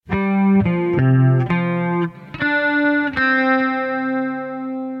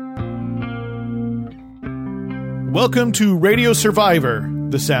Welcome to Radio Survivor,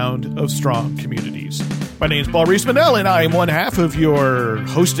 the sound of strong communities. My name is Paul Rees-Mandel, and I am one half of your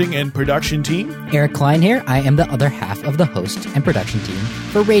hosting and production team. Eric Klein here. I am the other half of the host and production team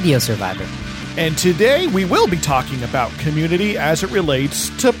for Radio Survivor. And today we will be talking about community as it relates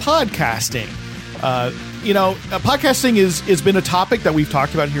to podcasting. Podcasting has been a topic that we've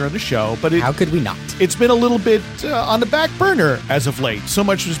talked about here on the show, but how could we not? It's been a little bit on the back burner as of late. So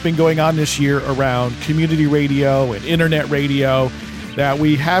much has been going on this year around community radio and internet radio that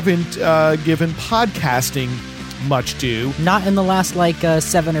we haven't given podcasting much due. Not in the last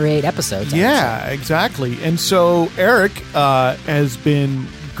 7 or 8 episodes. Yeah, exactly. And so Eric has been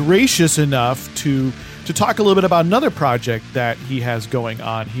gracious enough to talk a little bit about another project that he has going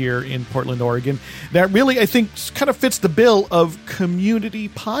on here in Portland, Oregon, that really, I think, kind of fits the bill of community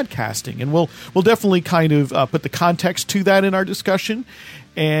podcasting. And we'll definitely kind of put the context to that in our discussion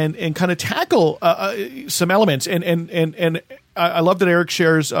and kind of tackle some elements. And I love that Eric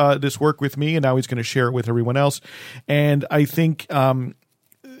shares this work with me, and now he's going to share it with everyone else. And I think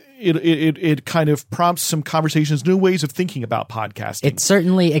it kind of prompts some conversations, new ways of thinking about podcasting. It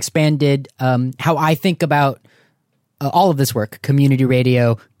certainly expanded how I think about all of this work: community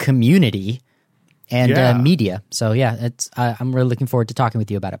radio, community, and media. So I'm really looking forward to talking with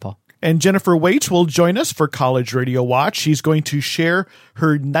you about it, Paul. And Jennifer Waits will join us for College Radio Watch. She's going to share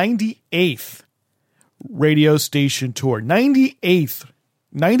her 98th radio station tour.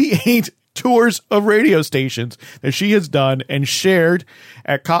 98 tours of radio stations that she has done and shared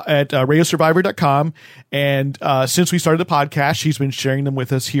at radiosurvivor.com. And since we started the podcast, she's been sharing them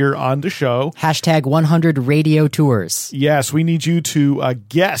with us here on the show. Hashtag 100 radio tours. Yes, we need you to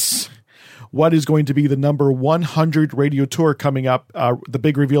guess what is going to be the number 100 radio tour coming up. The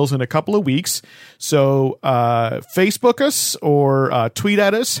big reveal's in a couple of weeks. So Facebook us or tweet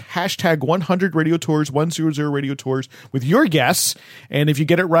at us, hashtag 100 radio tours, 100 radio tours with your guess. And if you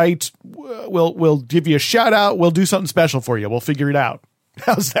get it right, we'll give you a shout out. We'll do something special for you. We'll figure it out.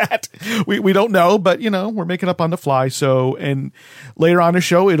 How's that? We don't know, but we're making up on the fly. So, and later on the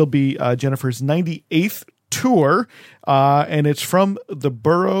show, it'll be Jennifer's 98th tour, and it's from the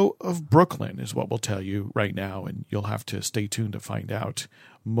borough of Brooklyn is what we'll tell you right now, and you'll have to stay tuned to find out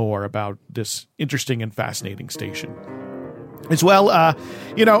more about this interesting and fascinating station. As well, I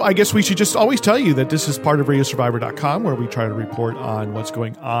guess we should just always tell you that this is part of radiosurvivor.com, where we try to report on what's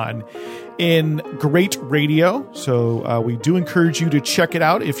going on in great radio. So we do encourage you to check it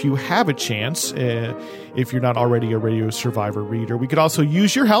out if you have a chance, if you're not already a Radio Survivor reader. We could also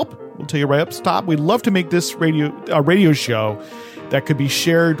use your help. We'll tell you right up top. We'd love to make this radio show that could be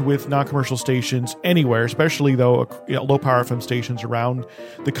shared with non-commercial stations anywhere, especially though low-power FM stations around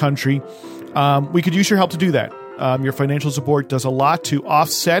the country. We could use your help to do that. Your financial support does a lot to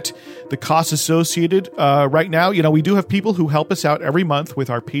offset the costs associated. Right now, we do have people who help us out every month with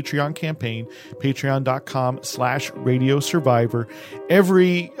our Patreon campaign, patreon.com/Radio Survivor.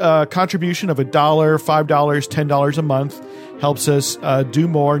 Every contribution of $1, $5, $10 a month helps us do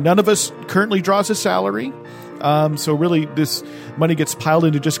more. None of us currently draws a salary. So really, this money gets piled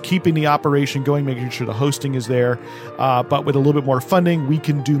into just keeping the operation going, making sure the hosting is there. But with a little bit more funding, we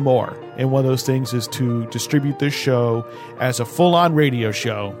can do more. And one of those things is to distribute this show as a full-on radio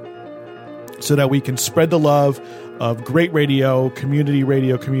show so that we can spread the love of great radio, community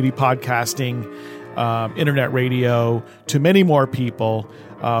podcasting, internet radio to many more people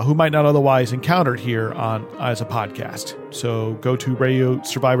who might not otherwise encounter it here as a podcast. So go to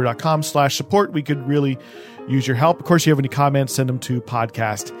radiosurvivor.com/support. We could really use your help. Of course, if you have any comments, send them to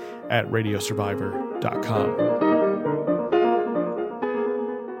podcast@radiosurvivor.com.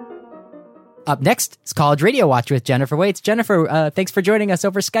 Up next is College Radio Watch with Jennifer Waits. Jennifer, thanks for joining us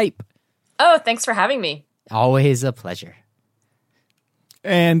over Skype. Oh, thanks for having me. Always a pleasure.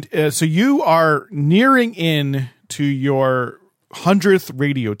 And so you are nearing in to your 100th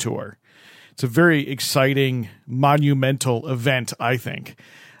radio tour. It's a very exciting, monumental event, I think.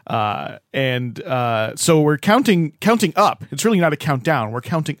 So we're counting up. It's really not a countdown. We're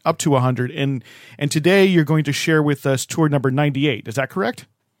counting up to 100. And today you're going to share with us tour number 98. Is that correct?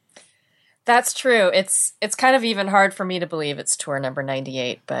 That's true. It's kind of even hard for me to believe it's tour number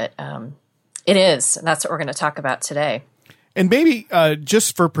 98, but it is. And that's what we're going to talk about today. And maybe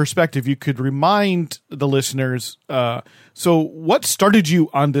just for perspective, you could remind the listeners, so what started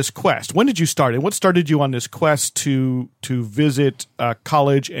you on this quest? When did you start? And what started you on this quest to visit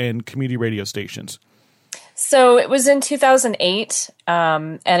college and community radio stations? So it was in 2008,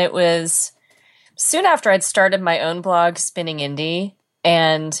 and it was soon after I'd started my own blog, Spinning Indie,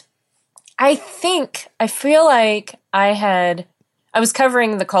 and I feel like I I was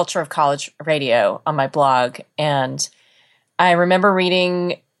covering the culture of college radio on my blog, and I remember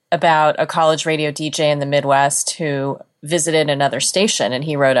reading about a college radio DJ in the Midwest who visited another station, and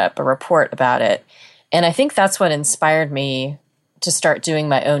he wrote up a report about it. And I think that's what inspired me to start doing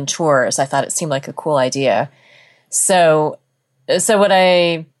my own tours. I thought it seemed like a cool idea. So what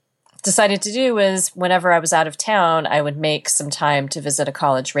I decided to do was whenever I was out of town, I would make some time to visit a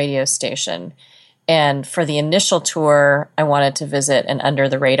college radio station. And for the initial tour, I wanted to visit an Under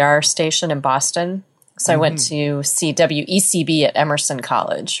the Radar station in Boston. So I went to see WECB at Emerson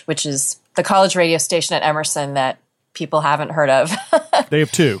College, which is the college radio station at Emerson that people haven't heard of. They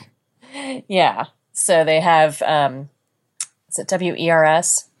have two. Yeah. So they have, is it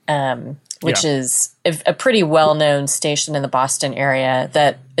WERS? Which is a pretty well-known station in the Boston area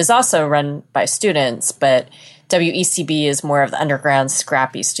that is also run by students, but WECB is more of the underground,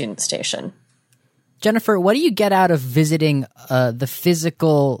 scrappy student station. Jennifer, what do you get out of visiting the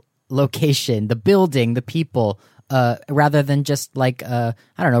physical location, the building, the people, rather than just like, I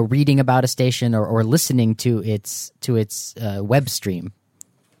don't know, reading about a station or listening to its web stream?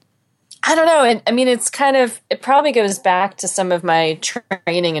 I don't know. I mean, it probably goes back to some of my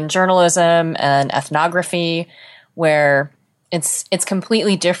training in journalism and ethnography, where it's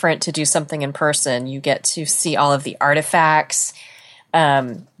completely different to do something in person. You get to see all of the artifacts,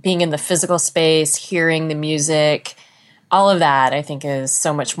 being in the physical space, hearing the music, all of that I think is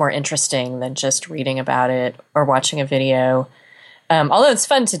so much more interesting than just reading about it or watching a video. Although it's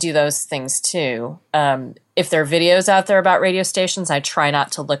fun to do those things too. If there are videos out there about radio stations, I try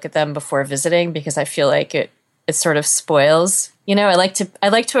not to look at them before visiting because I feel like it sort of spoils. You know, I like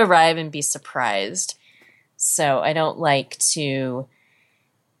to arrive and be surprised. So I don't like to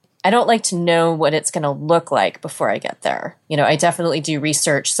know what it's going to look like before I get there. You know, I definitely do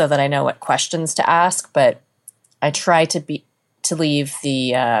research so that I know what questions to ask, but I try to leave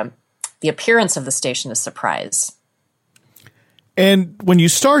the appearance of the station a surprise. And when you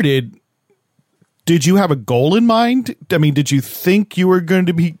started, did you have a goal in mind? I mean, did you think you were going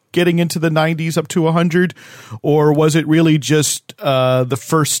to be getting into the 90s up to 100? Or was it really just the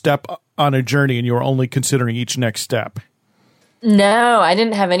first step on a journey and you were only considering each next step? No, I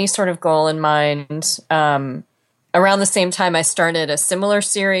didn't have any sort of goal in mind. Around the same time, I started a similar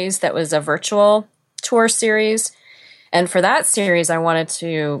series that was a virtual tour series. And for that series, I wanted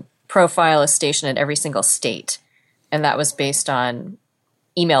to profile a station in every single state. And that was based on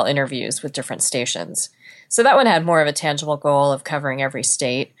email interviews with different stations. So that one had more of a tangible goal of covering every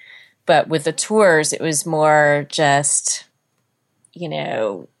state. But with the tours, it was more just, you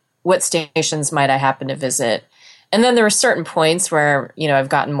know, what stations might I happen to visit? And then there were certain points where, you know, I've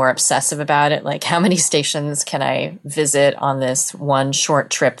gotten more obsessive about it. Like, how many stations can I visit on this one short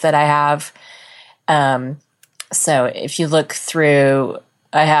trip that I have? So if you look through,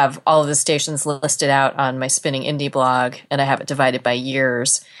 I have all of the stations listed out on my Spinning Indie blog, and I have it divided by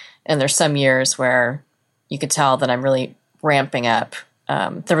years. And there's some years where you could tell that I'm really ramping up.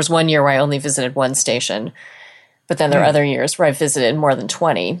 There was one year where I only visited one station, but then there are other years where I visited more than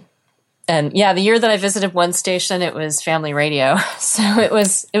 20. And yeah, the year that I visited one station, it was Family Radio. So it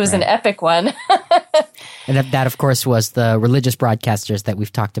was an epic one. And that, of course, was the religious broadcasters that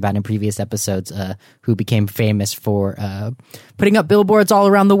we've talked about in previous episodes, who became famous for putting up billboards all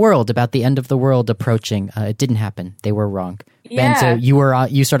around the world about the end of the world approaching. It didn't happen. They were wrong. Yeah. Ben, so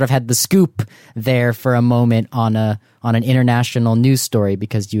you sort of had the scoop there for a moment on an international news story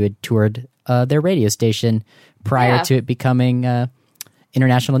because you had toured their radio station prior to it becoming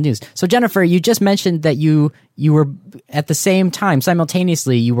international news. So Jennifer, you just mentioned that you were at the same time,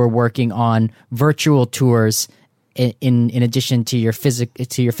 simultaneously, you were working on virtual tours in addition to your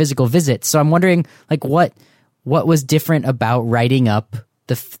physical visits. So I'm wondering, like, what was different about writing up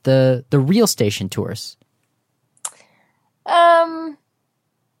the real station tours? Well,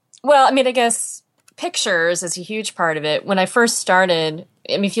 I mean, I guess pictures is a huge part of it. When I first started,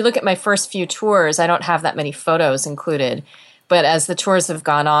 I mean, if you look at my first few tours, I don't have that many photos included. But as the tours have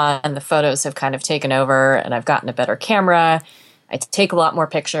gone on, the photos have kind of taken over, and I've gotten a better camera. I take a lot more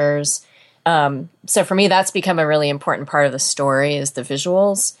pictures. So for me, that's become a really important part of the story is the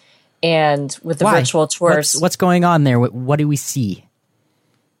visuals. And with the virtual tours, what's going on there? What do we see?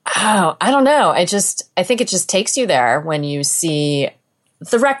 Oh, I don't know. I think it just takes you there when you see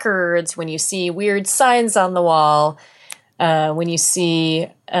the records, when you see weird signs on the wall, when you see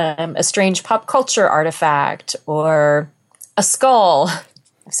a strange pop culture artifact or a skull.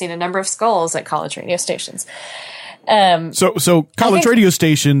 I've seen a number of skulls at college radio stations. So college radio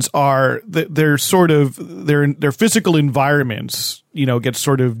stations are they're sort of their physical environments, you know, get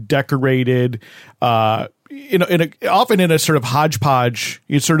sort of decorated often in a sort of hodgepodge,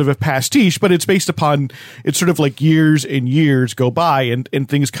 it's sort of a pastiche, but it's based upon, it's sort of like years and years go by and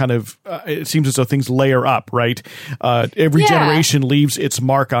things kind of, it seems as though things layer up, right? Every generation leaves its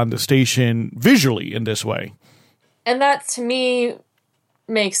mark on the station visually in this way. And that to me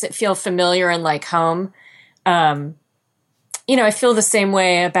makes it feel familiar and like home. I feel the same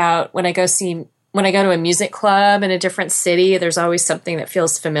way about when I go to a music club in a different city, there's always something that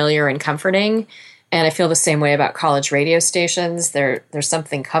feels familiar and comforting. And I feel the same way about college radio stations. There's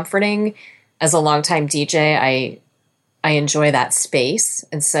something comforting. As a longtime DJ, I enjoy that space.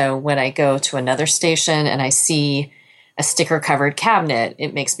 And so when I go to another station and I see a sticker-covered cabinet,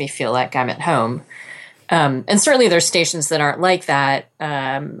 it makes me feel like I'm at home. And certainly there's stations that aren't like that.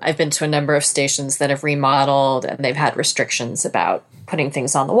 I've been to a number of stations that have remodeled and they've had restrictions about putting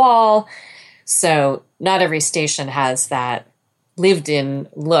things on the wall. So not every station has that lived-in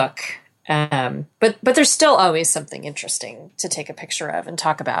look. But there's still always something interesting to take a picture of and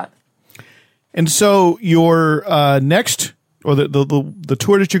talk about. And so your next, or the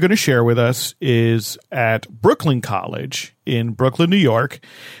tour that you're going to share with us is at Brooklyn College in Brooklyn, New York.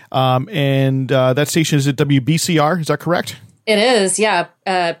 And that station is at WBCR, is that correct? It is, yeah.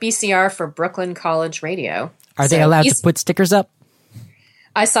 BCR for Brooklyn College Radio. Are they allowed to put stickers up?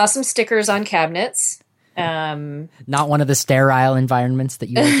 I saw some stickers on cabinets. Not one of the sterile environments that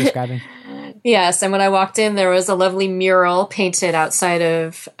you were describing? Yes, and when I walked in, there was a lovely mural painted outside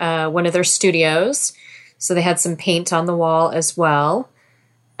of one of their studios. So they had some paint on the wall as well.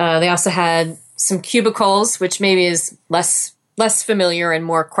 They also had some cubicles, which maybe is less familiar and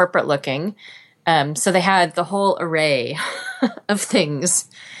more corporate looking. So they had the whole array of things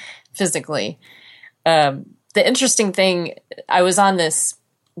physically. The interesting thing, I was on this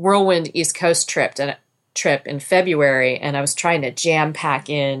whirlwind East Coast trip in February, and I was trying to jam pack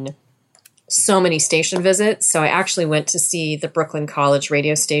in so many station visits. So I actually went to see the Brooklyn College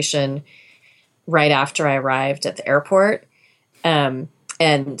radio station right after I arrived at the airport. And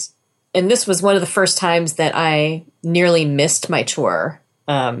this was one of the first times that I nearly missed my tour.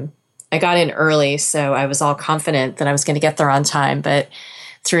 I got in early, so I was all confident that I was going to get there on time. But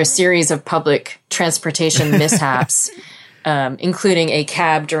through a series of public transportation mishaps, including a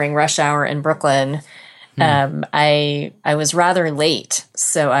cab during rush hour in Brooklyn, I was rather late.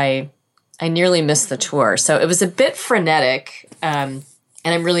 So I nearly missed the tour. So it was a bit frenetic. And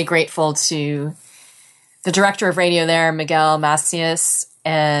I'm really grateful to the director of radio there, Miguel Macias,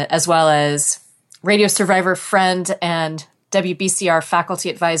 as well as radio survivor friend and WBCR faculty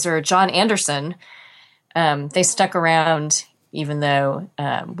advisor, John Anderson. They stuck around even though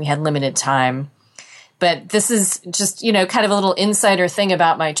we had limited time. But this is just, kind of a little insider thing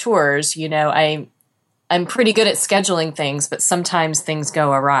about my tours. I'm pretty good at scheduling things, but sometimes things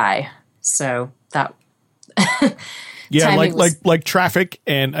go awry. So that... Yeah, like traffic,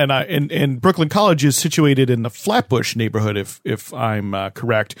 and Brooklyn College is situated in the Flatbush neighborhood, if I'm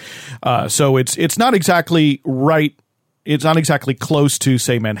correct. So it's not exactly right. It's not exactly close to,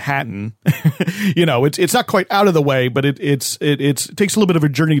 say, Manhattan. It's not quite out of the way, but it takes a little bit of a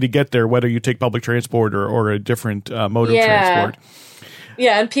journey to get there, whether you take public transport or a different mode of transport.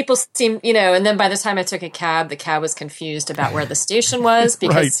 Yeah, and people seem, and then by the time I took a cab, the cab was confused about where the station was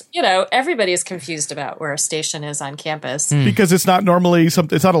because, everybody is confused about where a station is on campus. Because it's not normally it's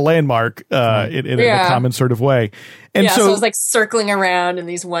not a landmark in a common sort of way. And so I was like circling around in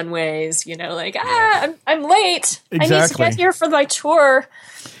these one ways, I'm late. Exactly. I need to get here for my tour.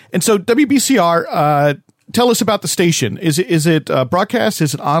 And so WBCR, tell us about the station. Is it broadcast?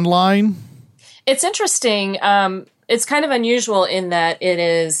 Is it online? It's interesting. It's kind of unusual in that it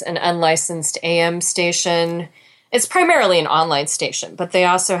is an unlicensed AM station. It's primarily an online station, but they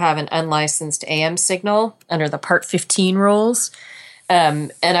also have an unlicensed AM signal under the Part 15 rules.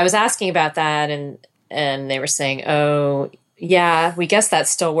 And I was asking about that, and they were saying, oh, yeah, we guess that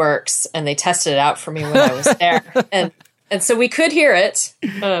still works. And they tested it out for me when I was there. And so we could hear it.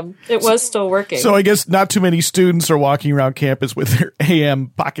 It was still working. So I guess not too many students are walking around campus with their AM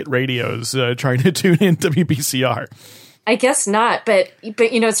pocket radios trying to tune in WBCR. I guess not. But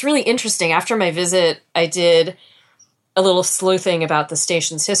it's really interesting. After my visit, I did a little sleuthing about the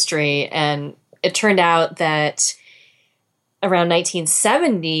station's history. And it turned out that around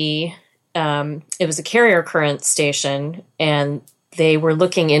 1970, it was a carrier current station. And they were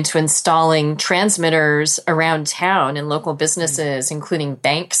looking into installing transmitters around town in local businesses, including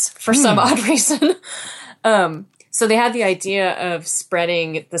banks, for some odd reason. So they had the idea of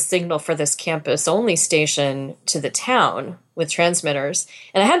spreading the signal for this campus-only station to the town with transmitters.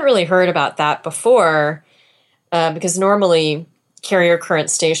 And I hadn't really heard about that before because normally carrier current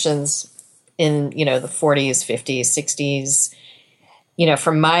stations in, the 40s, 50s, 60s.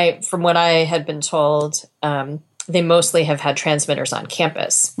 From what I had been told, they mostly have had transmitters on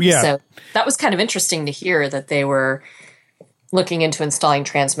campus. Yeah. So that was kind of interesting to hear that they were looking into installing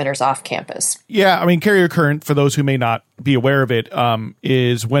transmitters off campus. Yeah, I mean, carrier current, for those who may not be aware of it,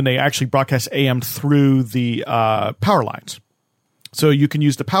 is when they actually broadcast AM through the power lines. So you can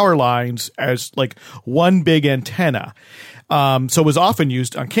use the power lines as like one big antenna. So it was often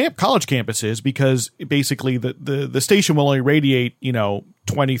used on college campuses because basically the station will only radiate,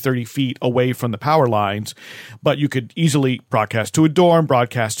 20, 30 feet away from the power lines, but you could easily broadcast to a dorm,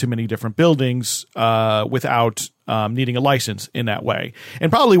 broadcast to many different buildings without needing a license in that way. And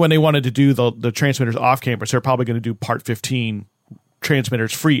probably when they wanted to do the transmitters off campus, they're probably going to do Part 15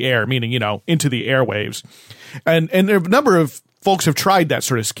 transmitters free air, meaning, into the airwaves. And there are a number of folks have tried that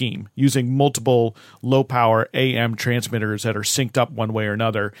sort of scheme using multiple low power AM transmitters that are synced up one way or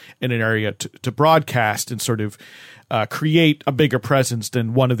another in an area to broadcast and sort of create a bigger presence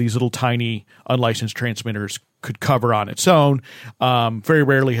than one of these little tiny unlicensed transmitters could cover on its own. Very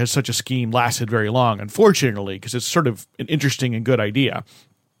rarely has such a scheme lasted very long, unfortunately, because it's sort of an interesting and good idea.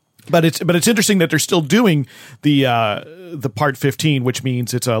 But it's interesting that they're still doing the Part 15, which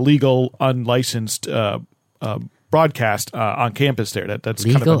means it's a legal, unlicensed broadcast on campus there. That's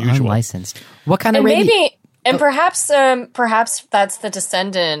legal, kind of unusual. Unlicensed. What kind of and radio? Maybe, and perhaps that's the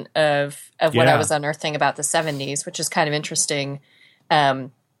descendant of what I was unearthing about the 70s, which is kind of interesting.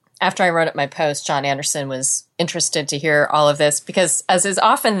 After I wrote up my post, John Anderson was interested to hear all of this because, as is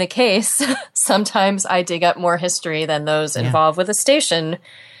often the case, sometimes I dig up more history than those involved with a station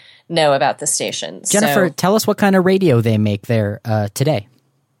know about the station. Jennifer, tell us what kind of radio they make there today.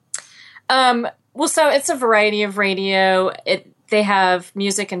 Well, so it's a variety of radio. They have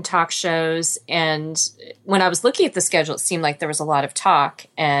music and talk shows. And when I was looking at the schedule, it seemed like there was a lot of talk.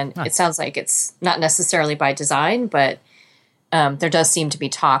 And It sounds like it's not necessarily by design, but there does seem to be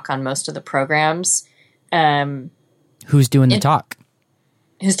talk on most of the programs. Who's doing the talk?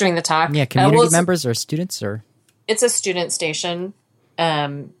 Who's doing the talk? Yeah, community members or students? Or it's a student station.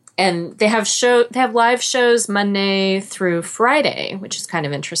 And they have live shows Monday through Friday, which is kind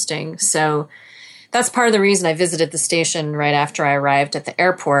of interesting. So that's part of the reason I visited the station right after I arrived at the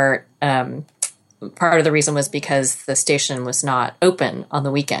airport. Part of the reason was because the station was not open on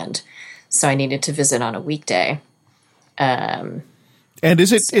the weekend, so I needed to visit on a weekday. And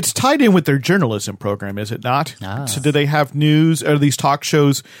it's tied in with their journalism program, is it not? So do they have news? Are these talk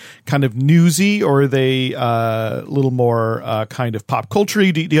shows kind of newsy, or are they a little more kind of pop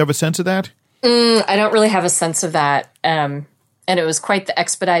culture-y? Do you have a sense of that? I don't really have a sense of that. And it was quite the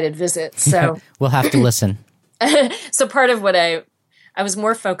expedited visit. So we'll have to listen. So part of what I was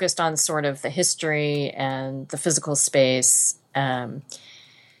more focused on sort of the history and the physical space.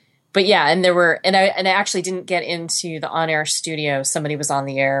 But yeah, and I actually didn't get into the on-air studio. Somebody was on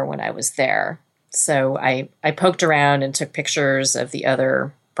the air when I was there. So I poked around and took pictures of the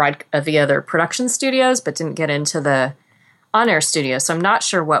other production studios, but didn't get into the on-air studio. So I'm not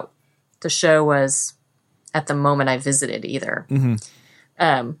sure what the show was at the moment I visited either,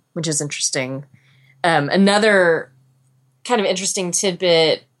 which is interesting. Another kind of interesting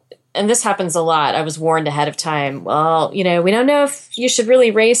tidbit, and this happens a lot. I was warned ahead of time. Well, we don't know if you should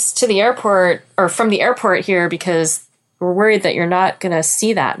really race to the airport or from the airport here because we're worried that you're not going to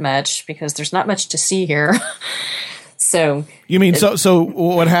see that much because there's not much to see here. So you mean so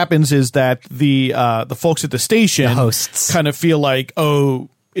what happens is that the folks at the station, the hosts, kind of feel like,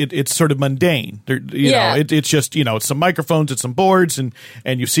 it's sort of mundane. It's just, it's some microphones, it's some boards, and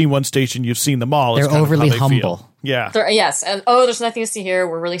you've seen one station, you've seen them all. They're overly humble. Feel. Yeah. Yes. And, there's nothing to see here.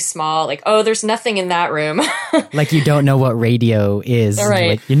 We're really small. Like, there's nothing in that room. Like you don't know what radio is.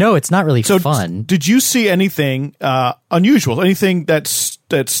 Right. Like, it's not really fun. Did you see anything unusual? Anything that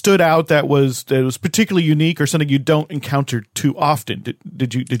stood out that was particularly unique or something you don't encounter too often?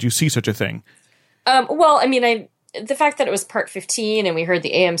 Did you see such a thing? Well, I mean, the fact that it was Part 15 and we heard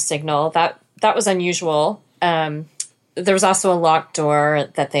the AM signal, that was unusual. There was also a locked door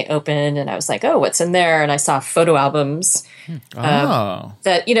that they opened, and I was like, what's in there? And I saw photo albums.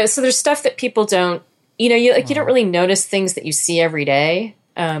 That, so there's stuff that people don't, you don't really notice things that you see every day.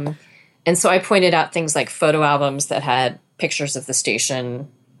 And so I pointed out things like photo albums that had pictures of the station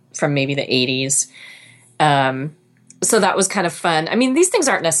from maybe the 80s. So that was kind of fun. I mean, these things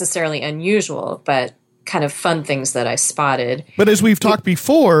aren't necessarily unusual, but kind of fun things that I spotted. But as we've talked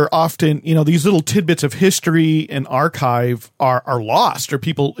before, often, these little tidbits of history and archive are lost, or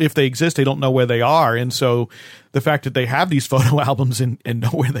people, if they exist, they don't know where they are. And so the fact that they have these photo albums and know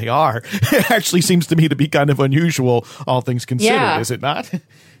where they are, it actually seems to me to be kind of unusual, all things considered, is it not?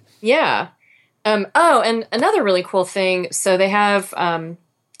 Yeah. And another really cool thing. So they have a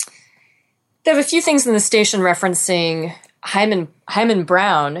few things in the station referencing Hyman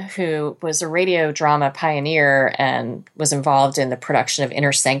Brown, who was a radio drama pioneer and was involved in the production of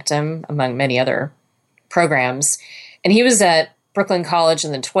Inner Sanctum, among many other programs. And he was at Brooklyn College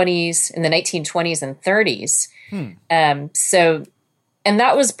in the 1920s and 30s. And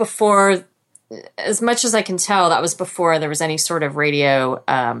that was before, as much as I can tell, that was before there was any sort of radio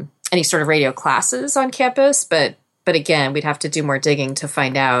classes on campus. But again, we'd have to do more digging to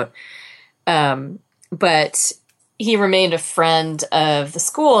find out. But he remained a friend of the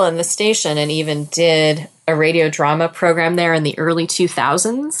school and the station, and even did a radio drama program there in the early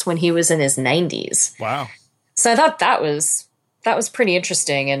 2000s when he was in his 90s. Wow. So I thought that was pretty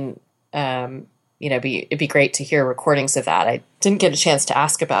interesting, and it'd be great to hear recordings of that. I didn't get a chance to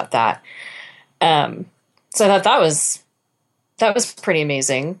ask about that. So I thought that was pretty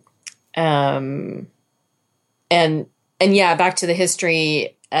amazing. And yeah, back to the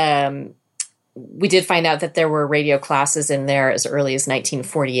history. We did find out that there were radio classes in there as early as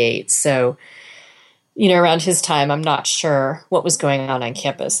 1948. So, around his time, I'm not sure what was going on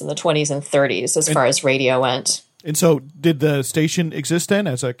campus in the 20s and 30s as far as radio went. And so did the station exist then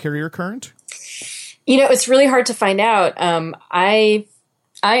as a carrier current? It's really hard to find out. I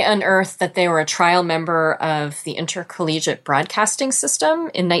unearthed that they were a trial member of the Intercollegiate Broadcasting System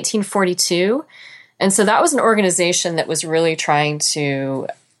in 1942. And so that was an organization that was really trying to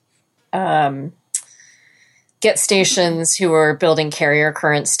get stations who were building carrier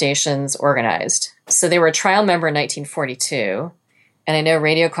current stations organized. So they were a trial member in 1942. And I know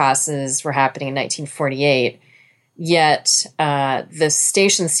radio classes were happening in 1948. Yet the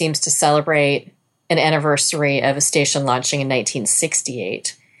station seems to celebrate an anniversary of a station launching in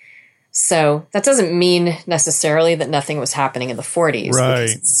 1968. So that doesn't mean necessarily that nothing was happening in the 40s. Right.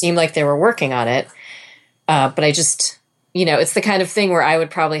 It seemed like they were working on it. But I just, it's the kind of thing where I would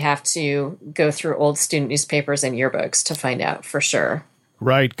probably have to go through old student newspapers and yearbooks to find out for sure.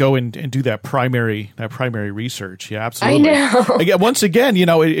 Right. Go and do that primary research. Yeah, absolutely. I know. Once again,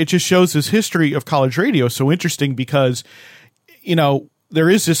 it just shows this history of college radio so interesting because, there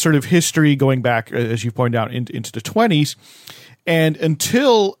is this sort of history going back, as you pointed out, into the 20s. And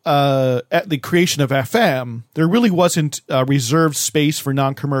until at the creation of FM, there really wasn't reserved space for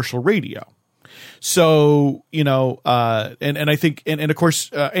non-commercial radio. So, and I think, and of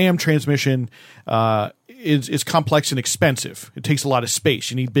course, AM transmission is complex and expensive. It takes a lot of space.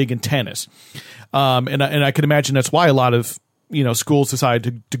 You need big antennas. And I can imagine that's why a lot of, schools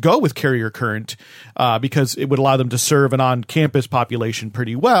decided to go with carrier current because it would allow them to serve an on-campus population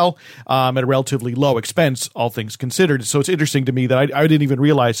pretty well at a relatively low expense, all things considered. So it's interesting to me that I didn't even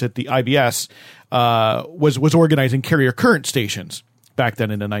realize that the IBS was organizing carrier current stations back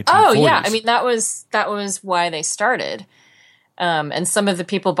then in the 1940s. Oh yeah, I mean that was why they started, and some of the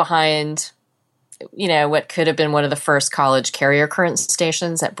people behind, what could have been one of the first college carrier current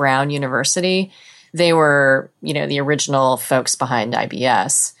stations at Brown University, they were the original folks behind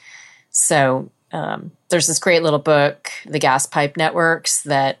IBS. So there's this great little book, The Gas Pipe Networks,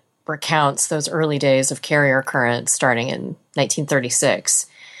 that recounts those early days of carrier current starting in 1936.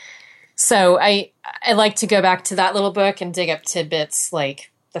 So I like to go back to that little book and dig up tidbits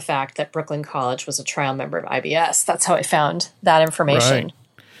like the fact that Brooklyn College was a trial member of IBS. That's how I found that information. Right.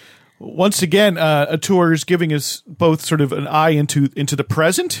 Once again, Atur is giving us both sort of an eye into the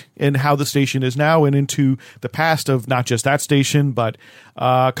present and how the station is now, and into the past of not just that station, but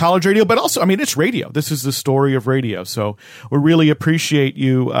college radio, but also, it's radio. This is the story of radio. So we really appreciate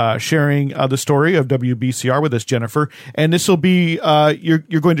you sharing the story of WBCR with us, Jennifer. And this will be, you're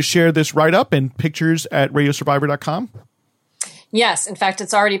going to share this write-up and pictures at radiosurvivor.com? Yes. In fact,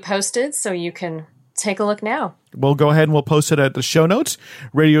 it's already posted, so you can take a look now. We'll go ahead and we'll post it at the show notes,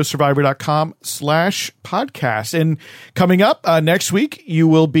 radiosurvivor.com/podcast. And coming up next week, you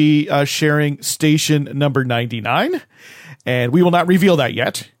will be sharing station number 99. And we will not reveal that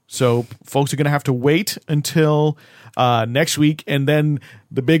yet. So folks are going to have to wait until next week. And then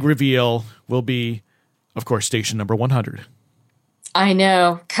the big reveal will be, of course, station number 100. I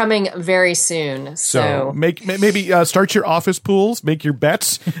know, coming very soon. So maybe start your office pools, make your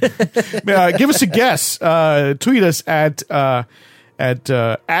bets. Give us a guess. Tweet us at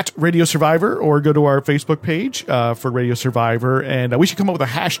Radio Survivor, or go to our Facebook page for Radio Survivor, and we should come up with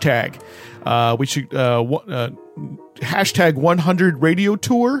a hashtag. We should hashtag 100 Radio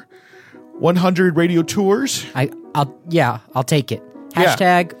Tour, 100 Radio Tours. I'll take it.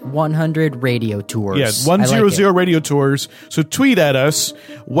 Hashtag 100 Radio Tours. Yeah, 100 Radio Tours. So tweet at us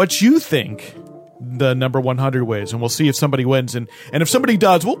what you think the number 100 ways, and we'll see if somebody wins. And if somebody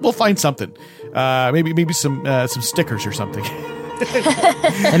does, we'll find something. Maybe some stickers or something.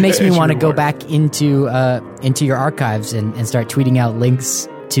 That makes me want to go back into your archives and start tweeting out links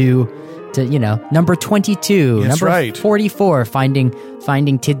to number 22, That's number right. 44,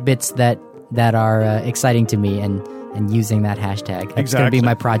 finding tidbits that are exciting to me and using that hashtag. That's going to be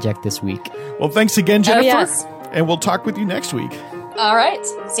my project this week. Well, thanks again, Jennifer. Oh, yes. And we'll talk with you next week. All right.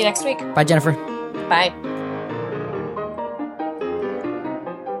 See you next week. Bye, Jennifer. Bye.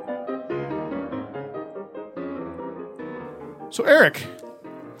 So, Eric,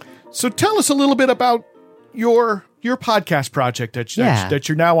 tell us a little bit about your podcast project that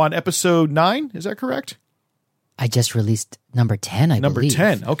you're now on episode 9. Is that correct? I just released number 10, I believe. Number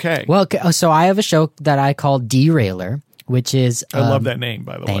 10, okay. Well, so I have a show that I call Derailer, which is... I love that name,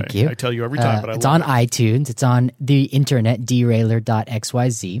 by the way. Thank you. I tell you every time, but I love it. It's on iTunes. It's on the internet,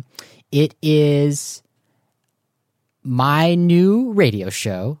 derailer.xyz. It is my new radio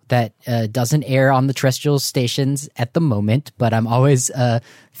show that doesn't air on the terrestrial stations at the moment, but I'm always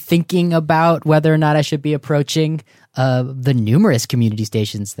thinking about whether or not I should be approaching the numerous community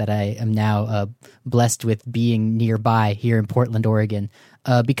stations that I am now blessed with being nearby here in Portland, Oregon,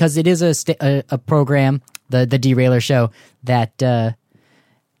 because it is a program, the Derailer show, that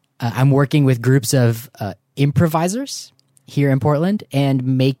I'm working with groups of improvisers here in Portland and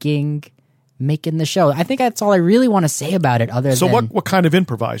making the show. I think that's all I really want to say about it. So what kind of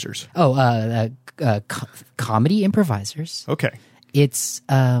improvisers? Comedy improvisers. Okay. It's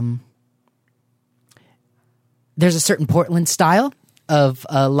there's a certain Portland style of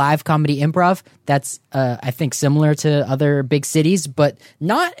live comedy improv that's I think similar to other big cities, but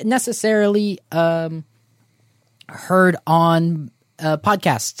not necessarily heard on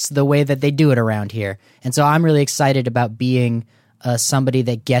podcasts the way that they do it around here. And so I'm really excited about being somebody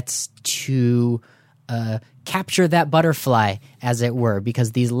that gets to capture that butterfly, as it were,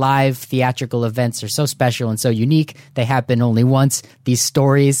 because these live theatrical events are so special and so unique. They happen only once. These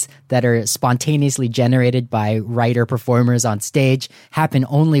stories that are spontaneously generated by writer-performers on stage happen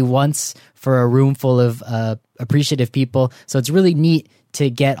only once for a room full of appreciative people. So it's really neat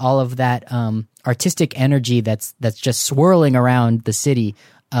to get all of that artistic energy that's just swirling around the city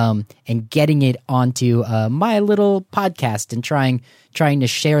and getting it onto my little podcast and trying to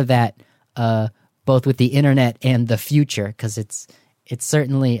share that both with the internet and the future, because it's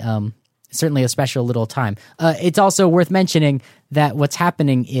certainly a special little time. It's also worth mentioning that what's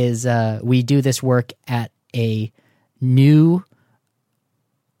happening is we do this work at a new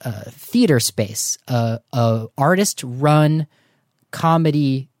theater space, a artist-run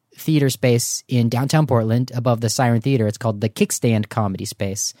comedy theater space in downtown Portland above the Siren Theater. It's called the Kickstand Comedy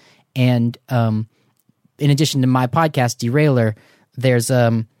Space. And in addition to my podcast, Derailer, there's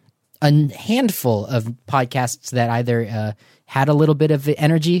a handful of podcasts that either had a little bit of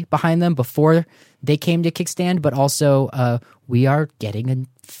energy behind them before they came to Kickstand, but also we are getting a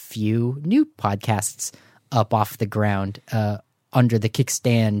few new podcasts up off the ground under the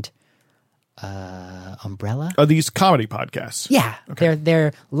Kickstand umbrella. Are these comedy podcasts? Yeah, okay.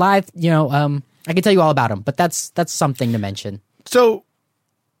 They're live. I can tell you all about them, but that's something to mention. So,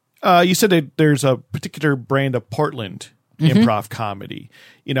 you said that there's a particular brand of Portland improv comedy,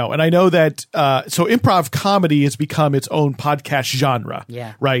 and I know that so improv comedy has become its own podcast genre.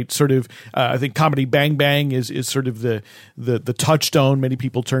 Yeah, right. Sort of. I think Comedy Bang Bang is sort of the touchstone many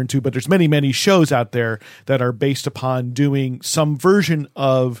people turn to, but there's many shows out there that are based upon doing some version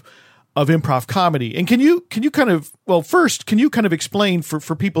of improv comedy. And can you kind of, well, first, can you kind of explain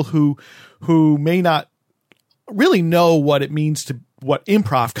for people who may not really know what it means what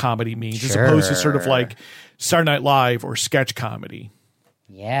improv comedy means, as opposed to sort of like Saturday Night Live or sketch comedy?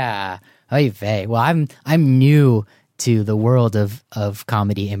 Yeah. Oy vey. Well, I'm new to the world of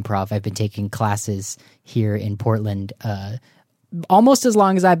comedy improv. I've been taking classes here in Portland almost as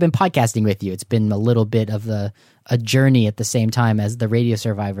long as I've been podcasting with you. It's been a little bit of a journey at the same time as the Radio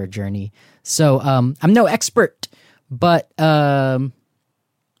Survivor journey. So I'm no expert, but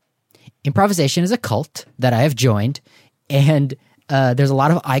improvisation is a cult that I have joined, and there's a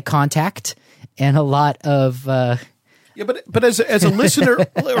lot of eye contact and a lot of yeah, but as a listener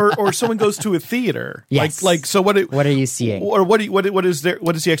or someone goes to a theater, yes. like so what are you seeing, or what is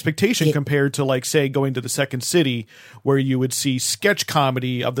the expectation compared to, like, say, going to the Second City, where you would see sketch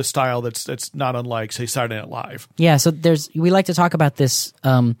comedy of the style that's not unlike, say, Saturday Night Live? Yeah, so we like to talk about this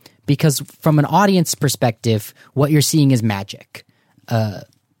because from an audience perspective, what you're seeing is magic.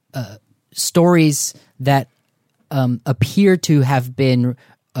 Stories that appear to have been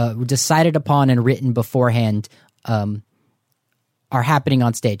decided upon and written beforehand are happening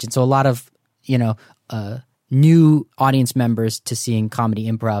on stage. And so a lot of new audience members to seeing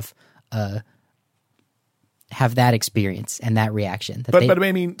comedy improv have that experience and that reaction. But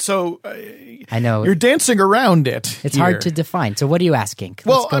I mean, so I know you're dancing around it. It's here. hard to define. So what are you asking?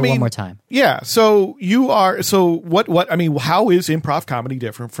 Well, Let's go one more time. Yeah. So what I mean, how is improv comedy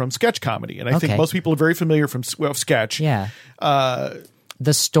different from sketch comedy? And I think most people are very familiar from sketch. Yeah.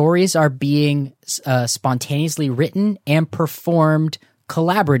 The stories are being spontaneously written and performed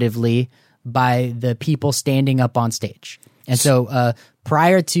collaboratively by the people standing up on stage. And so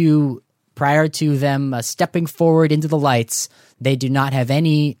prior to them stepping forward into the lights, they do not have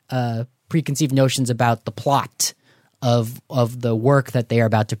any preconceived notions about the plot of the work that they are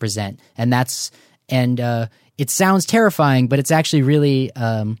about to present. And it sounds terrifying, but it's actually really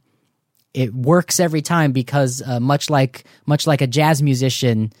it works every time because much like a jazz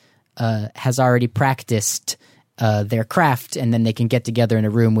musician has already practiced their craft, and then they can get together in a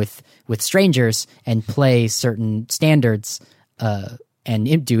room with strangers and play certain standards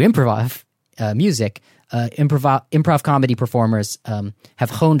and do improv music. Improv comedy performers have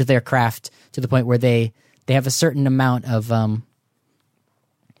honed their craft to the point where they have a certain amount of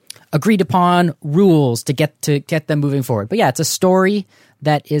agreed upon rules to get them moving forward. But yeah, it's a story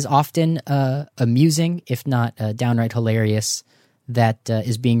that is often amusing, if not downright hilarious, that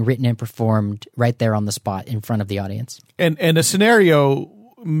is being written and performed right there on the spot in front of the audience. And a scenario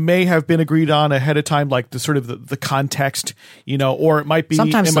may have been agreed on ahead of time, like the sort of the context, or it might be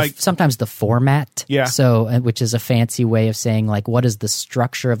sometimes the format. Yeah. So, which is a fancy way of saying like, what is the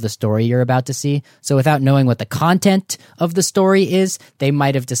structure of the story you're about to see? So without knowing what the content of the story is, they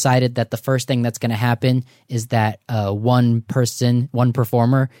might have decided that the first thing that's going to happen is that one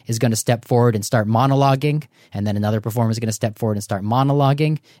performer is going to step forward and start monologuing, and then another performer is going to step forward and start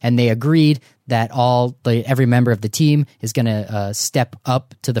monologuing, and they agreed that every member of the team is going to step up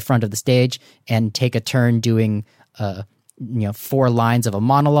to the front of the stage and take a turn doing 4 lines of a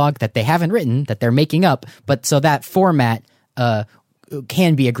monologue that they haven't written, that they're making up. But so that format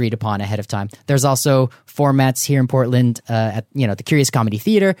can be agreed upon ahead of time. There's also formats here in Portland at the Curious Comedy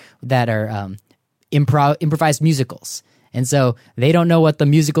Theater that are improvised musicals. And so they don't know what the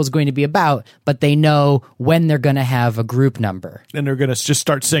musical is going to be about, but they know when they're going to have a group number. And they're going to just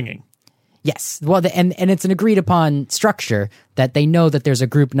start singing. Yes. Well, and it's an agreed upon structure that they know that there's a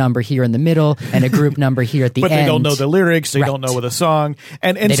group number here in the middle and a group number here at the but end. But they don't know the lyrics. They don't know the song.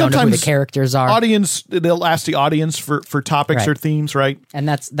 And they sometimes don't know who the characters are. They'll ask the audience for topics or themes, right? And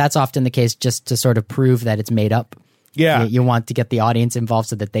that's often the case just to sort of prove that it's made up. Yeah. You want to get the audience involved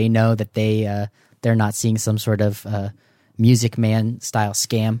so that they know that they're not seeing some sort of Music Man style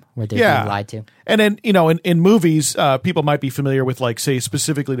scam where they're being lied to. And then, in movies, people might be familiar with, like, say,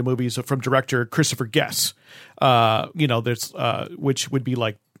 specifically the movies from director Christopher Guest. There's which would be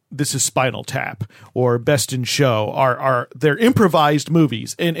like This Is Spinal Tap or Best in Show they're improvised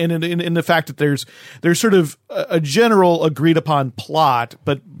movies, and in the fact that there's sort of a general agreed upon plot,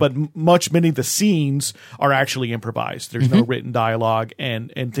 but many of the scenes are actually improvised. There's no written dialogue,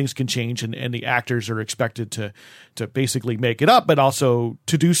 and things can change, and the actors are expected to basically make it up, but also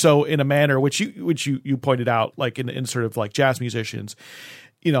to do so in a manner which you pointed out, like in sort of like jazz musicians.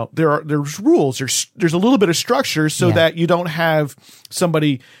 There's rules. There's a little bit of structure so that you don't have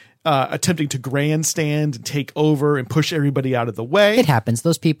somebody attempting to grandstand and take over and push everybody out of the way. It happens.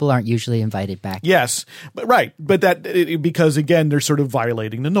 Those people aren't usually invited back. Yes, but because again they're sort of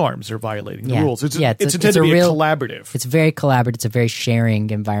violating the norms. They're violating the rules. It's intended to be collaborative. It's very collaborative. It's a very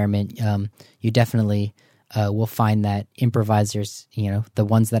sharing environment. You definitely will find that improvisers, the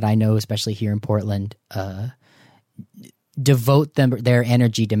ones that I know, especially here in Portland, devote their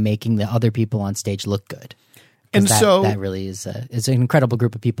energy to making the other people on stage look good. And so that really is an incredible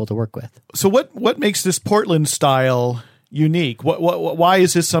group of people to work with. So what makes this Portland style unique? Why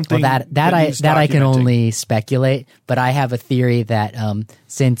is this something that I can only speculate, but I have a theory that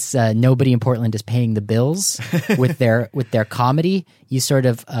since nobody in Portland is paying the bills with their comedy, you sort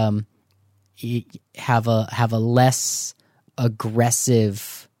of have a less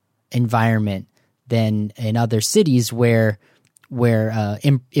aggressive environment than in other cities where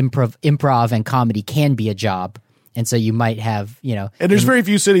improv and comedy can be a job. And so you might have, and there's very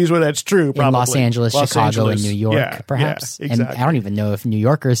few cities where that's true. Probably in Los Angeles, Chicago, and New York, perhaps. Yeah, exactly. And I don't even know if New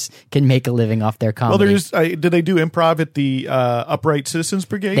Yorkers can make a living off their comedy. Well, do they do improv at the Upright Citizens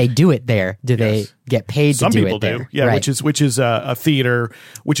Brigade? They do it there. Do they get paid to do it there? Some people do. Yeah, right. which is a theater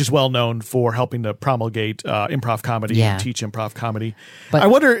which is well known for helping to promulgate improv comedy and teach improv comedy. But I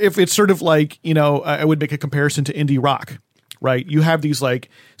wonder if it's sort of like, I would make a comparison to indie rock, right? You have these like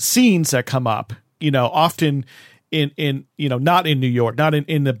scenes that come up, often in not in New York, not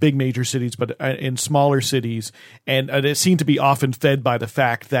in the big major cities, but in smaller cities, and it seemed to be often fed by the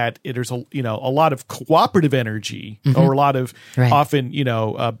fact that there's a lot of cooperative energy, or a lot of often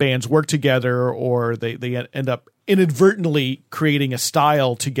bands work together, or they end up inadvertently creating a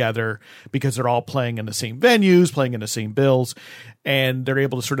style together because they're all playing in the same venues, playing in the same bills, and they're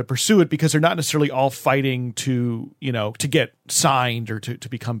able to sort of pursue it because they're not necessarily all fighting to get signed or to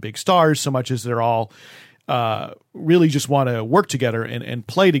become big stars so much as they're all really just want to work together and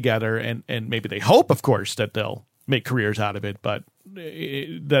play together, and maybe they hope, of course, that they'll make careers out of it, but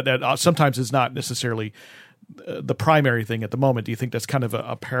that sometimes is not necessarily the primary thing at the moment. Do you think that's kind of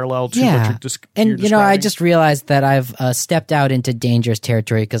a parallel to what you're describing? I just realized that I've stepped out into dangerous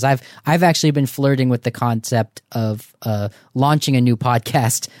territory because I've actually been flirting with the concept of launching a new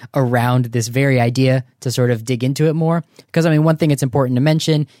podcast around this very idea to sort of dig into it more. Because one thing it's important to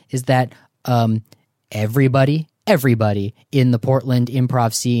mention is that everybody in the Portland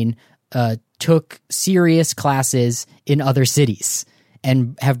improv scene took serious classes in other cities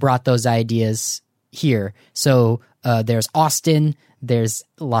and have brought those ideas here. So there's Austin, there's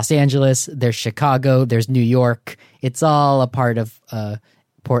Los Angeles, there's Chicago, there's New York. It's all a part of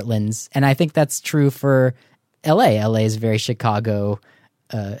Portland's. And I think that's true for LA. LA is very Chicago.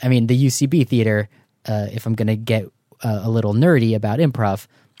 The UCB theater, if I'm going to get a little nerdy about improv,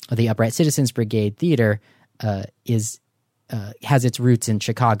 the Upright Citizens Brigade Theater has its roots in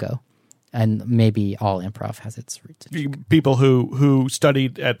Chicago, and maybe all improv has its roots in Chicago. People who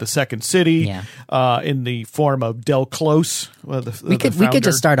studied at the Second City, in the form of Del Close. We could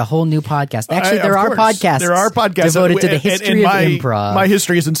just start a whole new podcast. Actually, there are podcasts devoted to the history of improv. My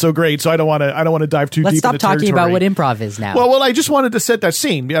history isn't so great, so I don't want to dive too deep. Let's stop talking about what improv is now. Well, I just wanted to set that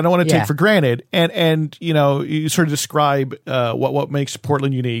scene. I don't want to take for granted, and you sort of describe what makes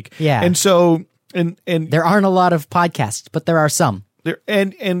Portland unique. Yeah, and so and there aren't a lot of podcasts, but there are some. There,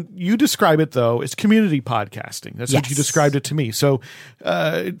 and you describe it though as community podcasting. That's what you described it to me. So,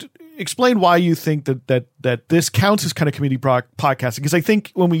 explain why you think that this counts as kind of community podcasting. Because I think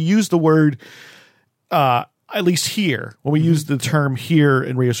when we use the word, at least here, when we use the term here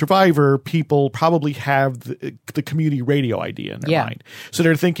in Radio Survivor, people probably have the community radio idea in their mind. So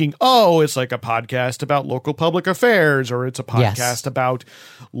they're thinking, oh, it's like a podcast about local public affairs, or it's a podcast about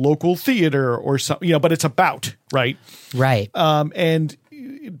local theater or something, but it's about, right? Right. And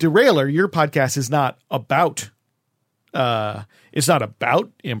Derailer, your podcast is not about, it's not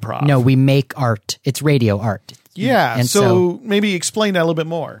about improv. No, we make art. It's radio art. Yeah. And so maybe explain that a little bit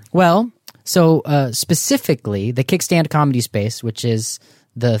more. Well, so specifically, the Kickstand Comedy Space, which is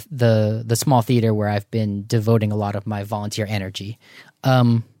the small theater where I've been devoting a lot of my volunteer energy,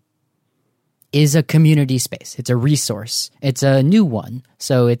 is a community space. It's a resource. It's a new one,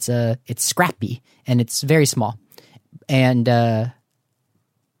 so it's scrappy and it's very small. And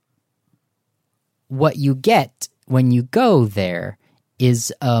what you get when you go there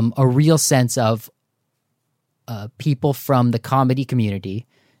is a real sense of people from the comedy community.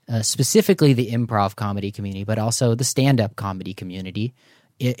 Specifically the improv comedy community, but also the stand-up comedy community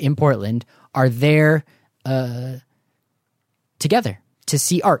in Portland, are there together to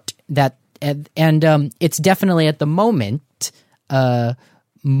see art. And it's definitely at the moment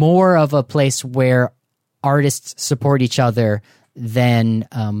more of a place where artists support each other than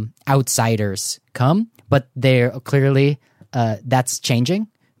outsiders come. But they're clearly that's changing,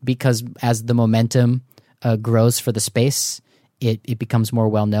 because as the momentum grows for the space, it becomes more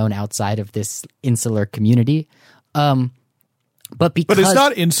well-known outside of this insular community. But it's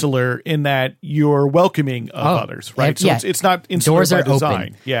not insular in that you're welcoming of others, right? So it's not insular Doors by are design.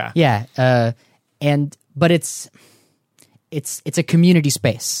 Open. Yeah. Yeah. But it's a community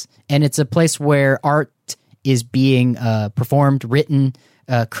space, and it's a place where art is being performed, written,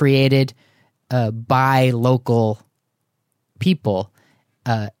 created by local people.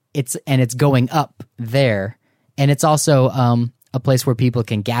 It's going up there. And it's also a place where people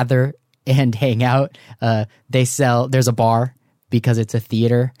can gather and hang out. There's a bar because it's a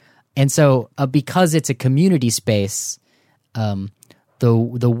theater. And so because it's a community space, the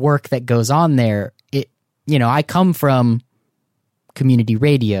work that goes on there, I come from community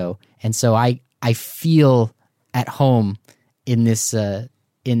radio. And so I feel at home in this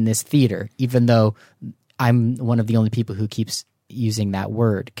theater, even though I'm one of the only people who keeps using that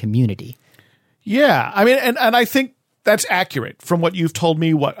word, community. Yeah, and I think that's accurate from what you've told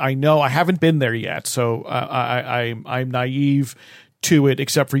me. What I know, I haven't been there yet, so I'm naive to it,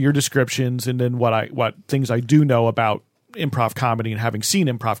 except for your descriptions, and then what things I do know about improv comedy and having seen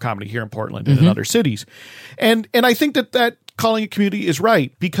improv comedy here in Portland and in other cities, and I think that calling it community is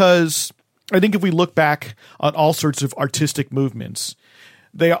right, because I think if we look back on all sorts of artistic movements,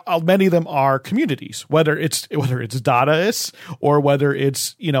 many of them are communities, whether it's Dadaists or whether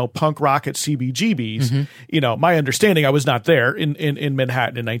it's, punk rock at CBGB's. My understanding, I was not there in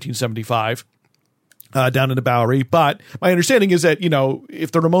Manhattan in 1975. Down in the Bowery. But my understanding is that,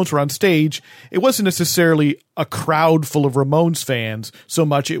 if the Ramones were on stage, it wasn't necessarily a crowd full of Ramones fans so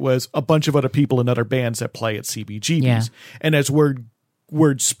much. It was a bunch of other people in other bands that play at CBGB's. Yeah. And as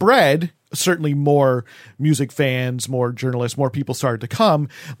word spread, certainly more music fans, more journalists, more people started to come.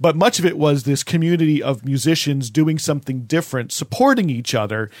 But much of it was this community of musicians doing something different, supporting each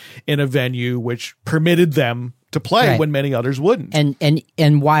other in a venue which permitted them to play when many others wouldn't.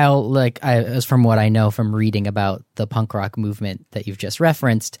 And while, as from what I know from reading about the punk rock movement that you've just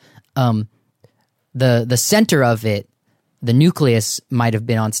referenced, the center of it, the nucleus might have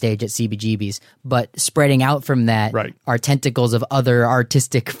been on stage at CBGB's, but spreading out from that are tentacles of other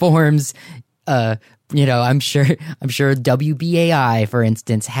artistic forms. I'm sure WBAI, for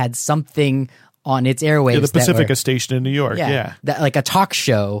instance, had something on its airwaves. The Pacifica station in New York. Yeah. That, like a talk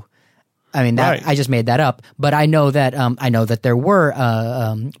show. I mean, I just made that up, but I know that there were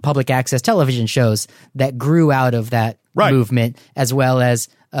public access television shows that grew out of that movement, as well as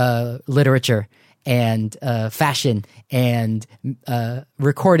literature and fashion and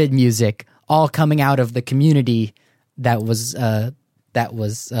recorded music, all coming out of the community that was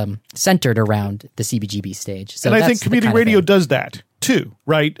centered around the CBGB stage. So, and I think community radio does that too,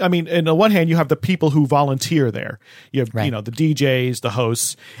 right? I mean, on the one hand, you have the people who volunteer there. You have, the DJs, the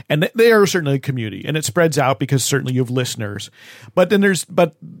hosts, and they are certainly a community, and it spreads out because certainly you have listeners. But then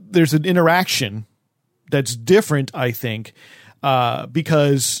there's an interaction that's different, I think,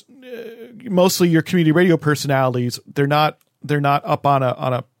 because mostly your community radio personalities, they're not up on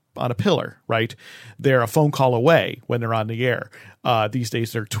a pillar, right? They're a phone call away when they're on the air. These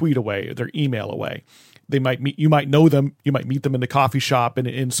days, they're tweet away, they're email away. You might know them. You might meet them in the coffee shop, and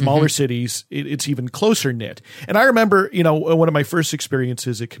in smaller cities, it's even closer knit. And I remember, one of my first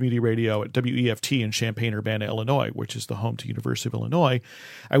experiences at community radio at WEFT in Champaign-Urbana, Illinois, which is the home to University of Illinois.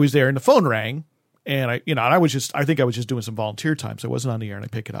 I was there, and the phone rang, and I think I was just doing some volunteer time, so I wasn't on the air, and I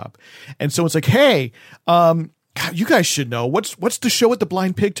pick it up, and so it's like, hey, God, you guys should know what's the show at the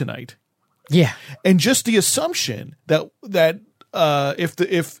Blind Pig tonight? Yeah, and just the assumption that.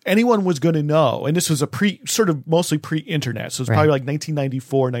 If anyone was going to know, and this was mostly pre-internet, so it's probably like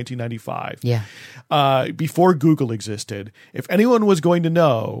 1994, 1995. Yeah. Before Google existed, if anyone was going to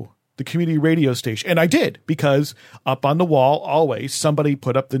know the community radio station, and I did, because up on the wall, always, somebody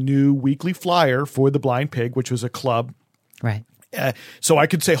put up the new weekly flyer for the Blind Pig, which was a club. Right. So I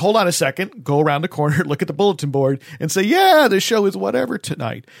could say, hold on a second, go around the corner, look at the bulletin board, and say, yeah, the show is whatever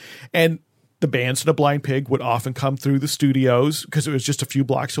tonight. And the bands in the Blind Pig would often come through the studios because it was just a few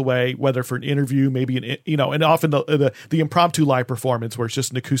blocks away, whether for an interview, maybe and often the impromptu live performance where it's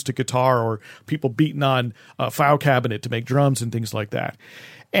just an acoustic guitar or people beating on a file cabinet to make drums and things like that.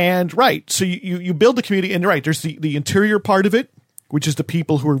 And so you build the community, and there's the interior part of it, which is the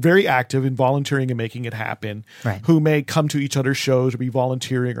people who are very active in volunteering and making it happen, who may come to each other's shows or be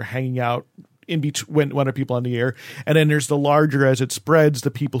volunteering or hanging out in between when are people on the air. And then there's the larger, as it spreads,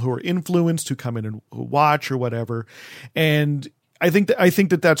 the people who are influenced, who come in and who watch or whatever. And I think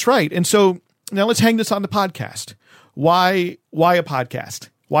that that's right. And so now let's hang this on the podcast. Why a podcast?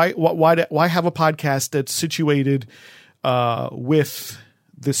 Why have a podcast that's situated with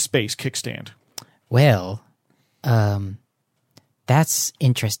this space, Kickstand? Well, that's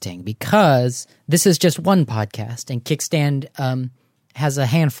interesting because this is just one podcast, and Kickstand has a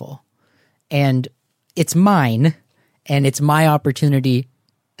handful. And it's mine, and it's my opportunity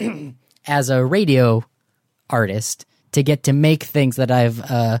as a radio artist to get to make things that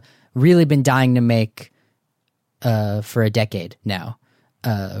I've really been dying to make for a decade now,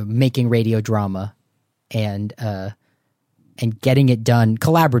 making radio drama and getting it done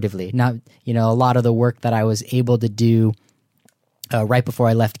collaboratively. Not, a lot of the work that I was able to do right before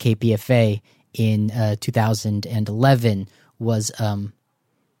I left KPFA in 2011 was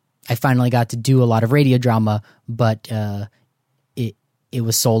I finally got to do a lot of radio drama, but it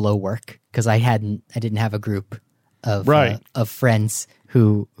was solo work because I didn't have a group of friends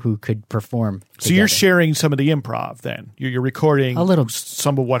who could perform together. So you're sharing some of the improv then. You're recording a little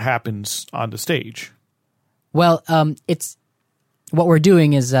some of what happens on the stage. Well, it's what we're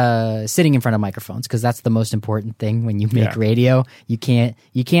doing is sitting in front of microphones because that's the most important thing when you make radio. You can't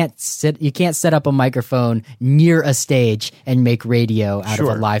set up a microphone near a stage and make radio out of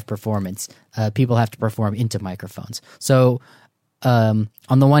a live performance. People have to perform into microphones. So on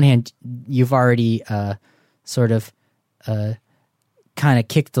the one hand, you've already sort of kind of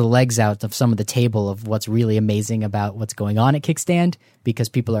kicked the legs out of some of the table of what's really amazing about what's going on at Kickstand, because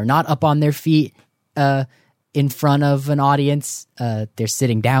people are not up on their feet in front of an audience. They're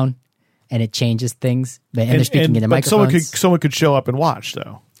sitting down, and it changes things. And they're speaking into microphones. Someone could show up and watch,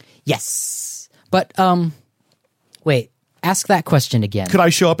 though. Yes. But wait, ask that question again. Could I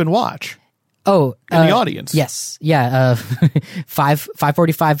show up and watch? Oh, in the audience. Yes. Yeah.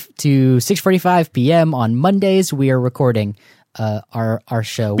 5:45 to 6:45 p.m. on Mondays, we are recording our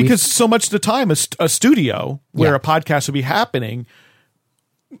show. Because so much of the time, a studio where a podcast will be happening,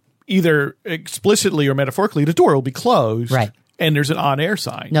 either explicitly or metaphorically, the door will be closed. Right. And there's an on-air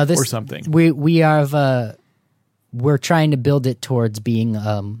sign or something. We're trying to build it towards being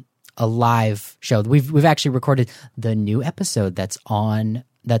a live show. We've actually recorded the new episode that's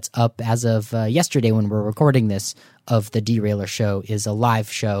up as of yesterday when we're recording this of the Derailer show is a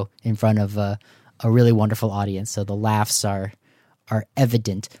live show in front of a really wonderful audience. So the laughs are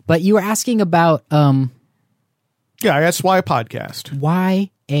evident. But you were asking about yeah, I asked why a podcast.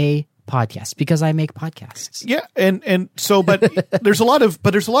 Why a podcast? Because I make podcasts. Yeah, and so but there's a lot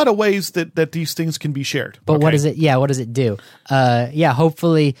of ways that these things can be shared. But what does it do?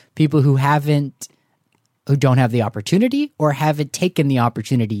 Hopefully people who don't have the opportunity or haven't taken the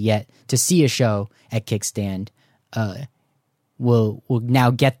opportunity yet to see a show at Kickstand will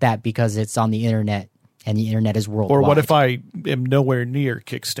now get that because it's on the internet and the internet is worldwide. Or what if I am nowhere near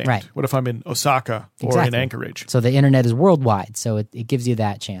Kickstand? Right. What if I'm in Osaka or in Anchorage? So the internet is worldwide, so it gives you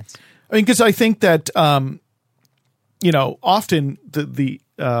that chance. I mean, because I think that often the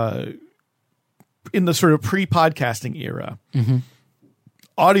in the sort of pre-podcasting era,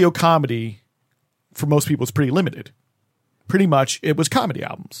 audio comedy for most people is pretty limited. Pretty much, it was comedy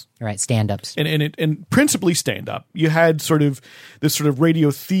albums, right? Stand-ups, and principally stand-up. You had sort of this sort of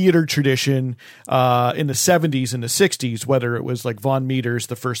radio theater tradition in the 70s and the 60s, whether it was like Von Meter's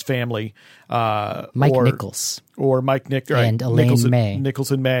The First Family, Mike Nichols, or Mike Nichols and Elaine May, Nichols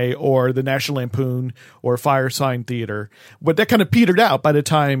and May, or the National Lampoon, or Firesign Theater. But that kind of petered out by the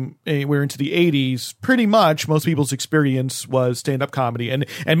time we're into the 80s. Pretty much, most people's experience was stand-up comedy, and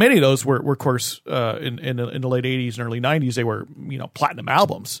many of those were of course, in the late 80s and early 90s. They were, platinum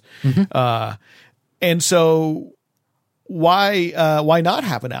albums. And so why not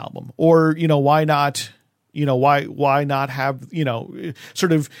have an album? Or, why not have,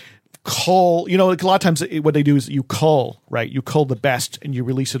 sort of cull, like a lot of times what they do is you cull, right? You cull the best and you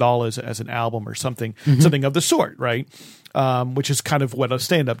release it all as an album or something, something of the sort, right? Which is kind of what a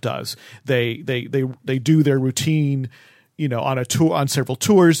stand-up does. They do their routine, on a tour, on several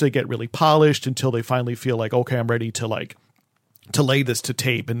tours. They get really polished until they finally feel like, okay, I'm ready to lay this to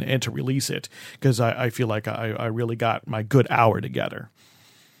tape and to release it, because I feel like I really got my good hour together.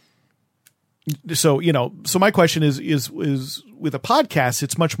 So, so my question is with a podcast,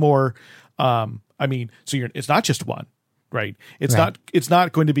 it's much more, it's not just one, right? It's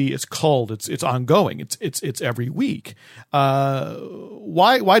not going to be, it's cold. It's ongoing. It's every week.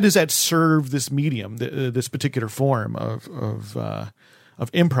 Why does that serve this medium, this particular form of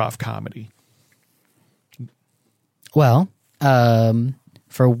improv comedy? Well,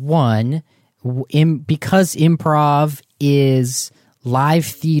 for one, because improv is live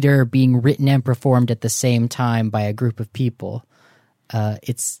theater being written and performed at the same time by a group of people,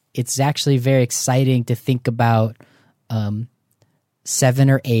 it's actually very exciting to think about 7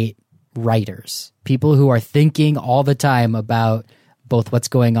 or 8 writers, people who are thinking all the time about both what's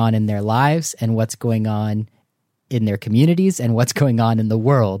going on in their lives and what's going on in their communities and what's going on in the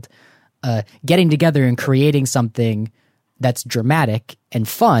world, getting together and creating something that's dramatic and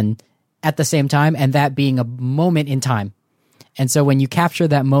fun at the same time, and that being a moment in time. And so when you capture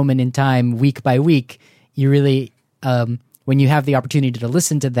that moment in time week by week, you really, when you have the opportunity to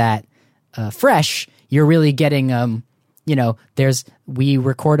listen to that fresh, you're really getting, we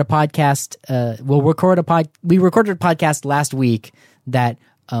record a podcast, we recorded a podcast last week that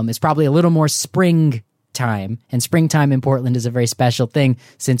is probably a little more springtime, and springtime in Portland is a very special thing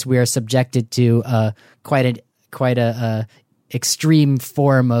since we are subjected to quite a extreme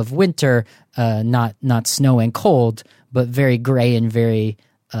form of winter, not snow and cold, but very gray and very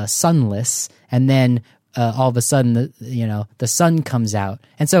sunless. And then all of a sudden, the sun comes out,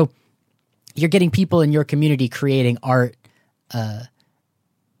 and so you're getting people in your community creating art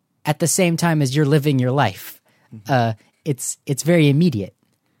at the same time as you're living your life. It's very immediate.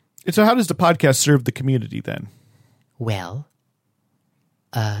 And so, how does the podcast serve the community then? Well,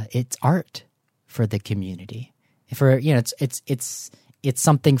 it's art for the community. It's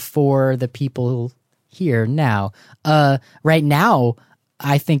something for the people here now. Right now,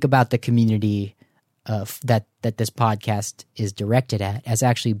 I think about the community that this podcast is directed at as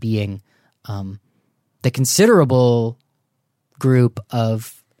actually being the considerable group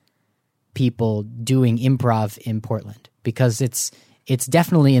of people doing improv in Portland, because it's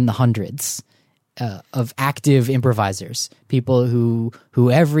definitely in the hundreds of active improvisers, people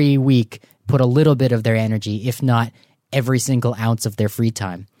who every week put a little bit of their energy, if not every single ounce of their free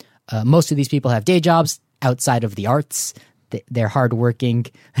time. Most of these people have day jobs outside of the arts. They're hardworking.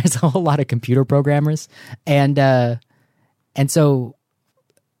 There's a whole lot of computer programmers. And so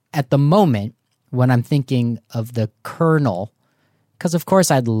at the moment, when I'm thinking of the kernel, because of course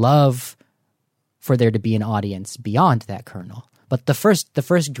I'd love for there to be an audience beyond that kernel. But the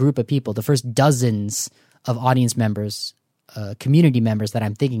first group of people, the first dozens of audience members, community members that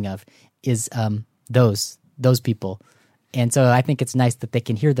I'm thinking of is those people. And so I think it's nice that they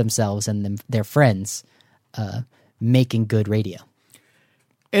can hear themselves and their friends making good radio.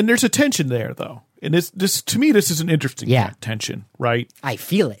 And there's a tension there, though. And this to me, this is an interesting tension, right? I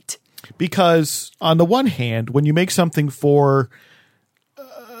feel it. Because on the one hand, when you make something for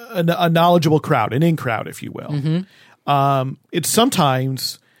a knowledgeable crowd, an in-crowd, if you will, it's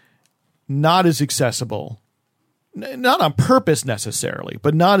sometimes not as accessible, not on purpose necessarily,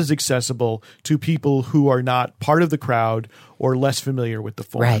 but not as accessible to people who are not part of the crowd or less familiar with the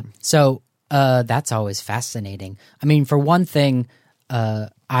form. Right. So that's always fascinating. I mean, for one thing,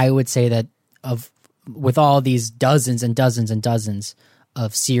 I would say that with all these dozens and dozens and dozens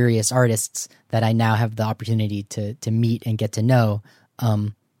of serious artists that I now have the opportunity to meet and get to know,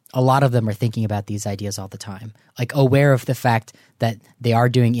 a lot of them are thinking about these ideas all the time, like aware of the fact that they are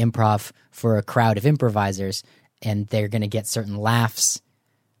doing improv for a crowd of improvisers, and they're going to get certain laughs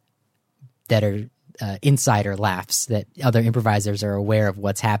that are insider laughs, that other improvisers are aware of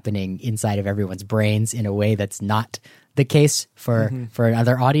what's happening inside of everyone's brains in a way that's not the case for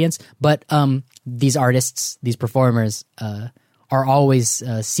another audience. But these artists, these performers, are always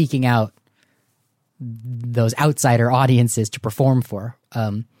seeking out those outsider audiences to perform for.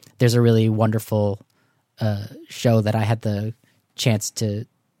 There's a really wonderful show that I had the chance to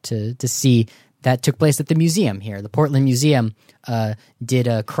see that took place at the museum here. The Portland Museum did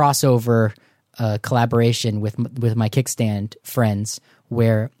a crossover collaboration with my Kickstand friends,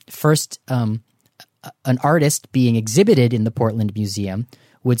 where first an artist being exhibited in the Portland Museum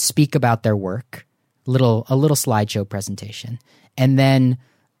would speak about their work, a little slideshow presentation, and then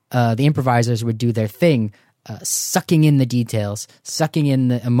the improvisers would do their thing, sucking in the details, sucking in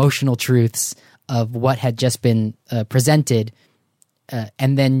the emotional truths of what had just been presented,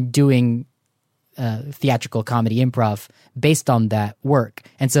 and then doing theatrical comedy improv based on that work.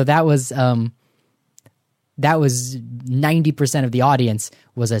 And so that was 90% of the audience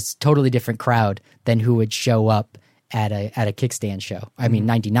was a totally different crowd than who would show up at a Kickstand show. I mean,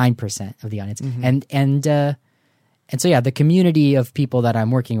 99% of the audience. And so, yeah, the community of people that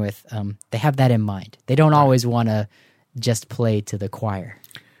I'm working with, they have that in mind. They don't always want to just play to the choir.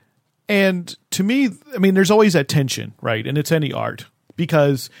 And to me, I mean, there's always that tension, right? And it's any art,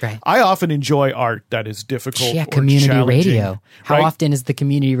 because I often enjoy art that is difficult or community radio. How right? often is the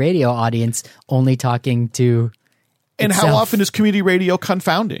community radio audience only talking to And itself? how often is community radio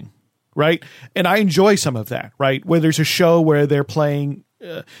confounding, right? And I enjoy some of that, right? Where there's a show where they're playing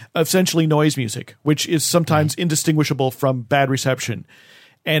essentially noise music, which is sometimes indistinguishable from bad reception,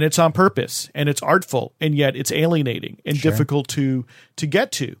 and it's on purpose and it's artful, and yet it's alienating and difficult to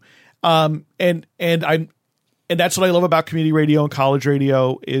get to. And that's what I love about community radio and college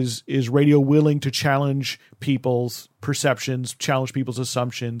radio is radio willing to challenge people's perceptions, challenge people's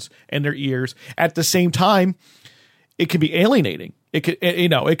assumptions and their ears. At the same time, it can be alienating.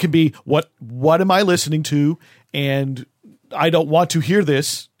 It can be what am I listening to, and I don't want to hear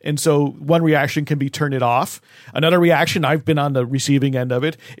this. And so one reaction can be turn it off. Another reaction, I've been on the receiving end of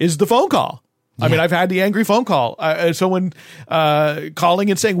it, is the phone call. I mean, I've had the angry phone call. Someone calling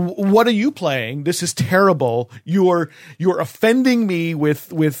and saying, "What are you playing? This is terrible. You're offending me with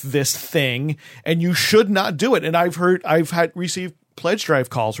this thing, and you should not do it." And I've received pledge drive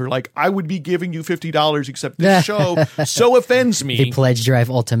calls where like, "I would be giving you $50, except this show so offends me." The pledge drive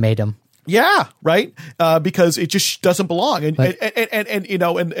ultimatum. Yeah, right. Because it just doesn't belong, and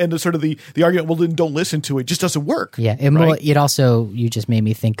the sort of the argument, well, then don't listen to it, just doesn't work. Yeah, it also, you just made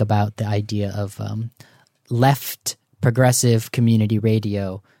me think about the idea of left progressive community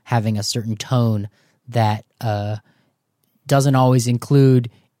radio having a certain tone that doesn't always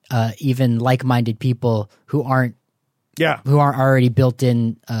include even like-minded people who aren't already built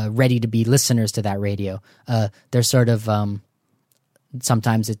in, ready to be listeners to that radio. They're sort of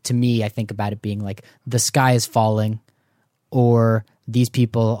sometimes to me, I think about it being like the sky is falling, or these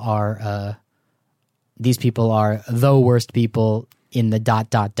people are these people are the worst people in the ...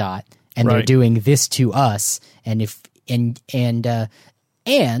 and they're Right. doing this to us. And if and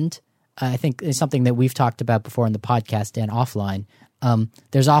I think it's something that we've talked about before in the podcast and offline.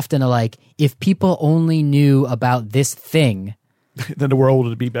 There's often a like, if people only knew about this thing, Then the world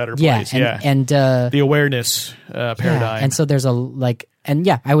would be a better place. and The awareness paradigm. yeah, and so there's a like, and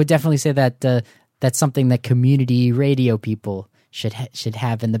yeah, I would definitely say that that's something that community radio people should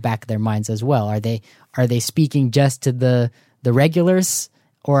have in the back of their minds as well. Are they speaking just to the regulars,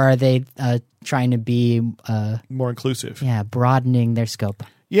 or are they trying to be more inclusive. broadening their scope?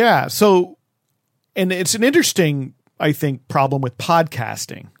 Yeah. So, and it's an interesting, I think, problem with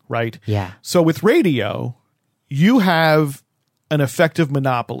podcasting, right? Yeah. So with radio, you have an effective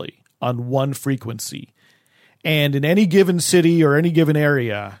monopoly on one frequency. And in any given city or any given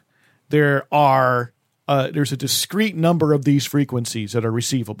area, there's a discrete number of these frequencies that are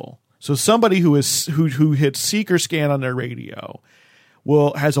receivable. So somebody who hits seek or scan on their radio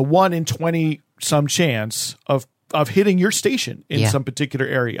has a 1 in 20 some chance of hitting your station in some particular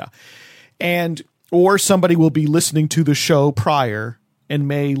area. Or somebody will be listening to the show prior and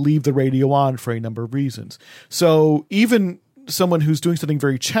may leave the radio on for a number of reasons. So even someone who's doing something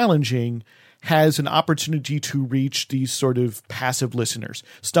very challenging has an opportunity to reach these sort of passive listeners,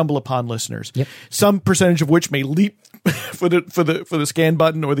 stumble upon listeners. Yep. Some percentage of which may leap for the scan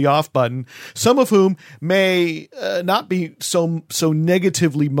button or the off button. Some of whom may not be so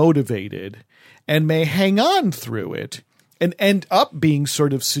negatively motivated and may hang on through it and end up being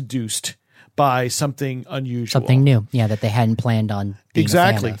sort of seduced by something unusual, Something new, that they hadn't planned on being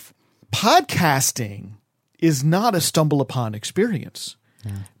exactly. a fan of. Podcasting is not a stumble upon experience.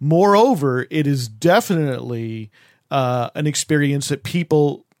 Moreover, it is definitely an experience that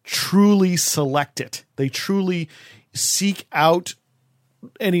people truly select it. They truly seek out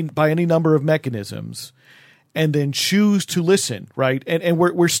by any number of mechanisms and then choose to listen, right? And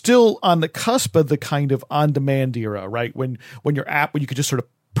we're still on the cusp of the kind of on-demand era, right? When you could just sort of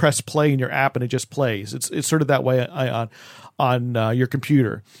press play in your app and it just plays. It's sort of that way on your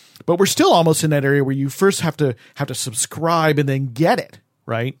computer. But we're still almost in that area where you first have to subscribe and then get it,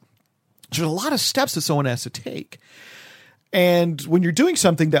 right? There's a lot of steps that someone has to take. And when you're doing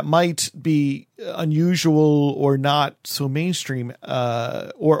something that might be unusual or not so mainstream,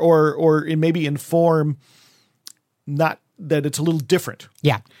 or it maybe inform not that it's a little different.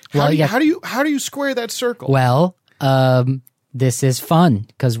 Yeah. How do you square that circle? Well, this is fun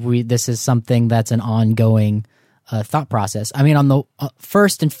because this is something that's an ongoing thought process. I mean, on the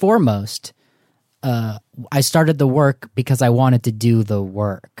first and foremost, I started the work because I wanted to do the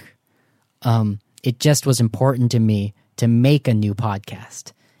work. It just was important to me to make a new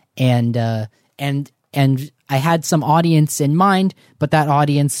podcast, and I had some audience in mind, but that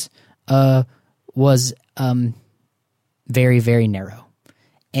audience was very, very narrow.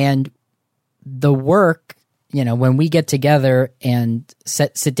 And the work, when we get together and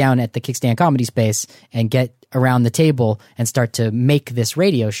sit down at the Kickstand Comedy Space and get around the table and start to make this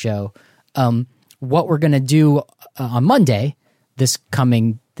radio show, what we're going to do on Monday, this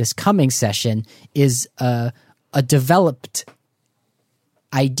coming session, is a developed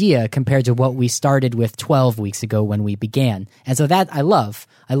idea compared to what we started with 12 weeks ago when we began. And so that I love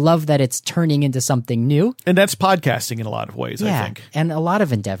that it's turning into something new. And that's podcasting in a lot of ways, I think. And a lot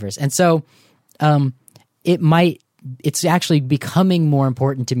of endeavors. And so it's actually becoming more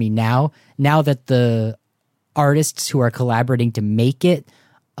important to me now that the artists who are collaborating to make it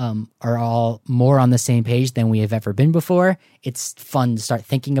are all more on the same page than we have ever been before. It's fun to start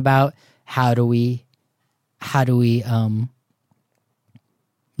thinking about how do we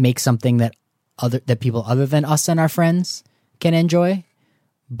make something that people other than us and our friends can enjoy,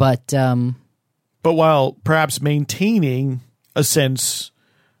 but while perhaps maintaining a sense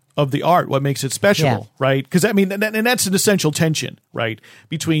of the art, what makes it special, right? Because and that's an essential tension, right,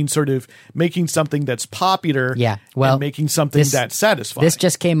 between sort of making something that's popular, and making something that's satisfying. This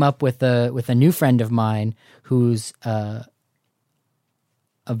just came up with a new friend of mine who's a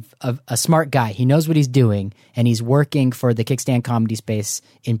smart guy. He knows what he's doing, and he's working for the Kickstand Comedy Space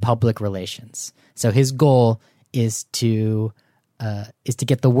in public relations. So his goal is to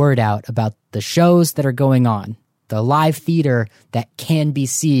get the word out about the shows that are going on, the live theater that can be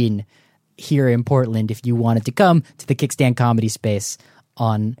seen here in Portland if you wanted to come to the Kickstand Comedy Space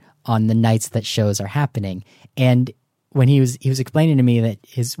on the nights that shows are happening. And when he was explaining to me that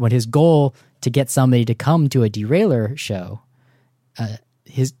his goal to get somebody to come to a Derailer show,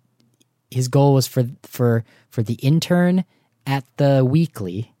 his goal was for the intern at the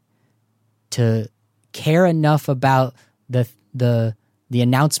Weekly to care enough about the the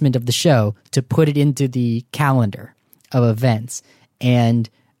announcement of the show to put it into the calendar of events. And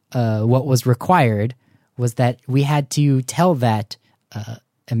what was required was that we had to tell that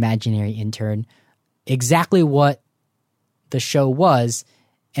imaginary intern exactly what the show was,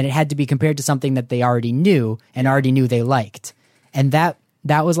 and it had to be compared to something that they already knew and already knew they liked. And that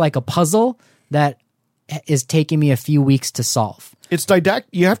was like a puzzle that is taking me a few weeks to solve. It's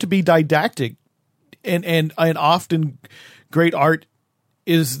you have to be didactic, and often great art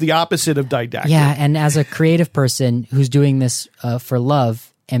is the opposite of didactic. Yeah, and as a creative person who's doing this for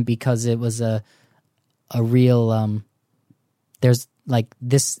love, and because it was a real there's like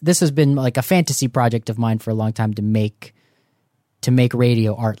this has been like a fantasy project of mine for a long time to make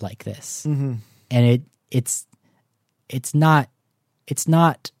radio art like this. Mm-hmm. And it's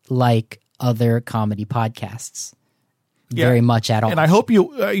not like other comedy podcasts very much at all. And I hope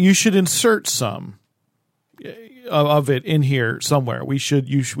you should insert some of it in here somewhere. We should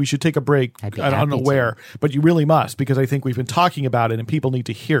take a break. I don't know where, but you really must, because I think we've been talking about it and people need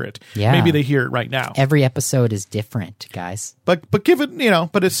to hear it. Yeah. Maybe they hear it right now. Every episode is different, guys. But give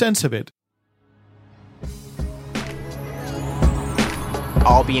it, but a sense of it.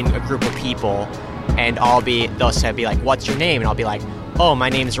 I'll be in a group of people and they'll say, be like, what's your name? And I'll be like, oh, my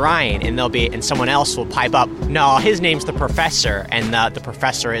name's Ryan. And someone else will pipe up, no, his name's the Professor. And the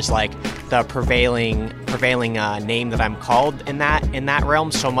Professor is like the prevailing name that I'm called in that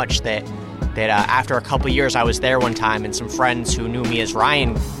realm, so much that after a couple years I was there one time, and some friends who knew me as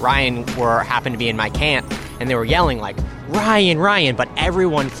Ryan happened to be in my camp, and they were yelling like, Ryan, but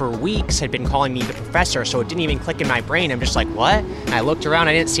everyone for weeks had been calling me the Professor, so it didn't even click in my brain. I'm just like, what? And I looked around,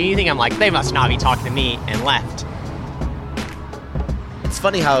 I didn't see anything. I'm like, they must not be talking to me, and left. It's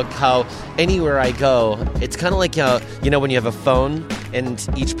funny how anywhere I go, it's kind of like, when you have a phone and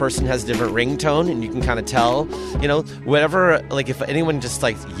each person has a different ringtone, and you can kind of tell, whatever, like if anyone just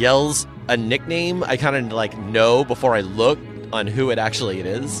like yells a nickname, I kind of like know before I look on who it actually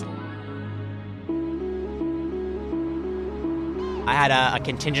is. I had a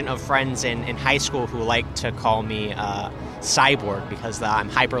contingent of friends in high school who liked to call me Cyborg because I'm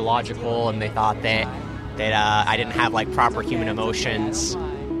hyper-logical, and they thought that I didn't have like proper human emotions.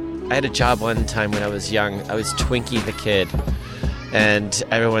 I had a job one time when I was young. I was Twinkie the Kid, and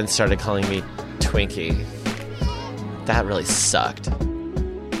everyone started calling me Twinkie. That really sucked.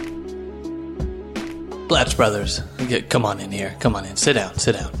 Blatch Brothers, come on in here. Come on in. Sit down.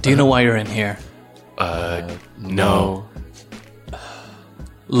 Do you know why you're in here? No.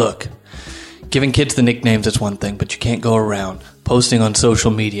 Look, giving kids the nicknames is one thing, but you can't go around posting on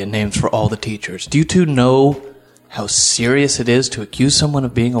social media names for all the teachers. Do you two know how serious it is to accuse someone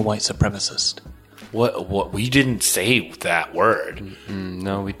of being a white supremacist? What? We didn't say that word.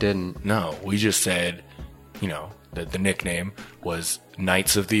 No, we didn't. No, we just said, that the nickname was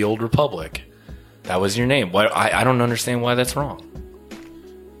Knights of the Old Republic. That was your name. I don't understand why that's wrong.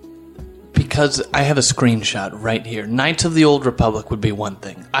 Because I have a screenshot right here. Knights of the Old Republic would be one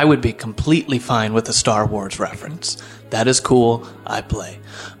thing. I would be completely fine with a Star Wars reference. That is cool. I play.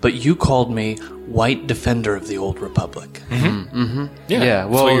 But you called me White Defender of the Old Republic. Mm-hmm. Mm-hmm. Yeah,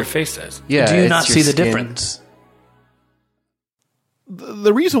 well, that's what your face says. Yeah, do you not see the difference?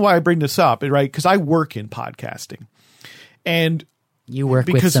 The reason why I bring this up is, right, because I work in podcasting. And you work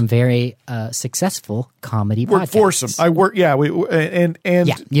with some very successful comedy podcasts. Work for some. I work, and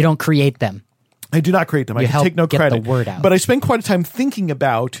you don't create them. I do not create them. I take no credit. Get the word out. But I spend quite a time thinking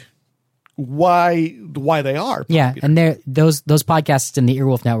about why they are popular. Yeah, and those podcasts in the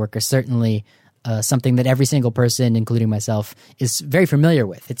Earwolf Network are certainly something that every single person, including myself, is very familiar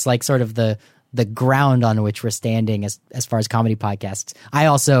with. It's like sort of the ground on which we're standing as far as comedy podcasts. I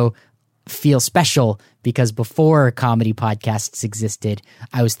also feel special because before comedy podcasts existed,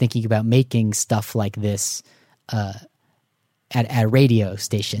 I was thinking about making stuff like this at radio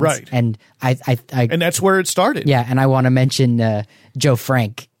stations. Right. And I and that's where it started. Yeah, and I want to mention Joe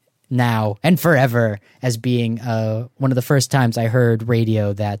Frank now and forever as being one of the first times I heard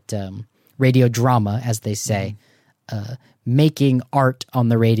radio drama, as they say, making art on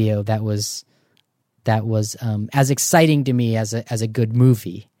the radio that was as exciting to me as a good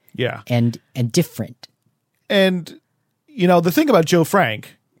movie. Yeah. And different. And, the thing about Joe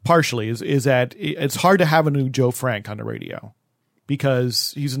Frank, partially, is that it's hard to have a new Joe Frank on the radio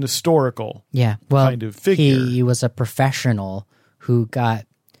because he's an historical kind of figure. He was a professional who got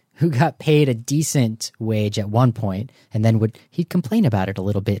paid a decent wage at one point, and then he'd complain about it a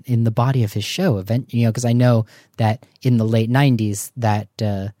little bit in the body of his show, because I know that in the late 90s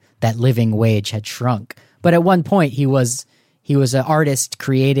that living wage had shrunk. But at one point he was an artist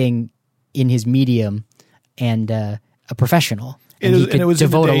creating in his medium and a professional. And he could it was in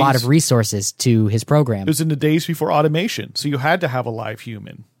the devote a lot days- of resources to his program. It was in the days before automation, so you had to have a live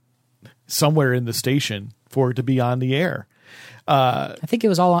human somewhere in the station for it to be on the air. I think it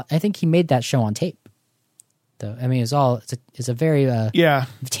was all. I think he made that show on tape. Though I mean, it's a very Yeah.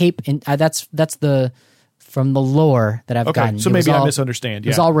 tape. And that's the from the lore that I've Okay, gotten. so It was maybe I all- misunderstand. It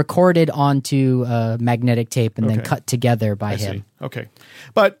was Yeah. all recorded onto magnetic tape and then Okay. cut together by I him. see. Okay,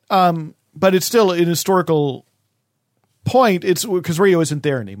 but it's still an historical point. It's because radio isn't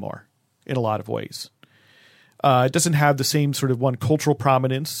there anymore in a lot of ways. It doesn't have the same sort of cultural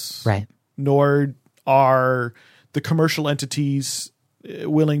prominence, Right. nor are the commercial entities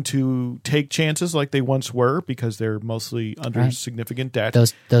willing to take chances like they once were because they're mostly under Right. significant debt.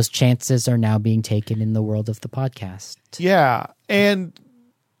 Those chances are now being taken in the world of the podcast. Yeah, and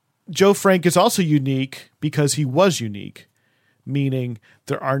Joe Frank is also unique because he was unique, meaning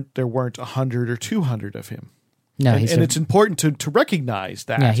there weren't 100 or 200 of him. No, And it's important to recognize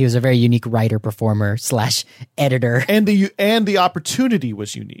that. he was a very unique writer, performer / editor. and the opportunity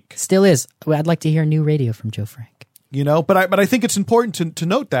was unique. Still is. Well, I'd like to hear new radio from Joe Frank. But I think it's important to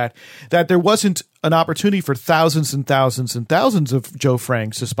note that there wasn't an opportunity for thousands and thousands and thousands of Joe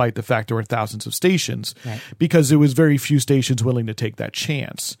Franks, despite the fact there were thousands of stations, Right. because there was very few stations willing to take that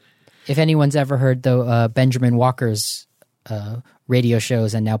chance. If anyone's ever heard though Benjamin Walker's radio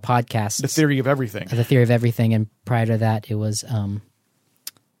shows and now podcasts, The Theory of Everything. The Theory of Everything, and prior to that, it was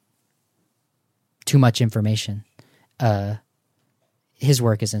Too Much Information. His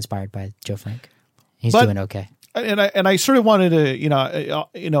work is inspired by Joe Frank. He's But- doing okay. And I sort of wanted to,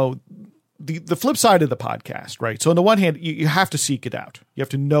 the flip side of the podcast, right? So on the one hand, you have to seek it out. You have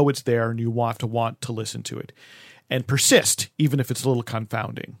to know it's there and you want to listen to it and persist, even if it's a little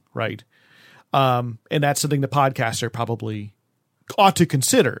confounding, right? And that's something the podcaster probably ought to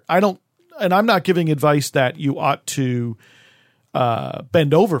consider. I'm not giving advice that you ought to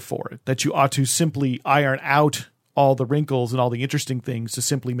bend over for it, that you ought to simply iron out all the wrinkles and all the interesting things to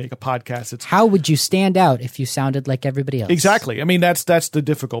simply make a podcast that's How would you stand out if you sounded like everybody else? Exactly. I mean, that's the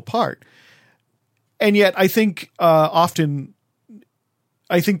difficult part. And yet I think that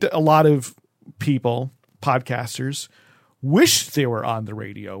a lot of people, podcasters, wish they were on the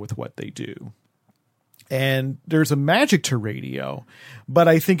radio with what they do. And there's a magic to radio, but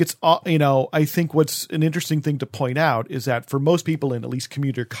I think I think what's an interesting thing to point out is that for most people in at least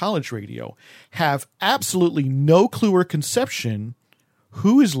commuter college radio have absolutely no clue or conception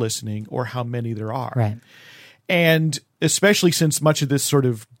who is listening or how many there are. Right. And especially since much of this sort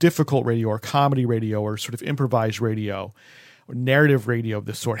of difficult radio or comedy radio or sort of improvised radio or narrative radio of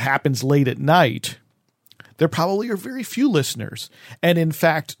this sort happens late at night, there probably are very few listeners. And in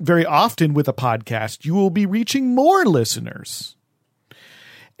fact, very often with a podcast, you will be reaching more listeners.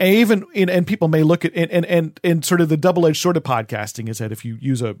 And people may look at, and sort of the double-edged sword of podcasting is that if you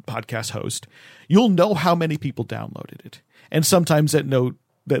use a podcast host, you'll know how many people downloaded it. And sometimes that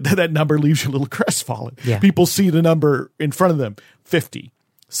number leaves you a little crestfallen. Yeah. People see the number in front of them, 50,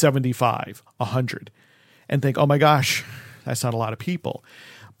 75, 100, and think, oh my gosh, that's not a lot of people.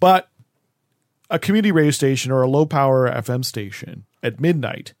 But a community radio station or a low-power FM station at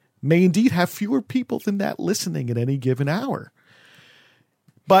midnight may indeed have fewer people than that listening at any given hour.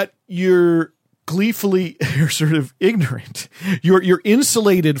 But you're sort of ignorant. You're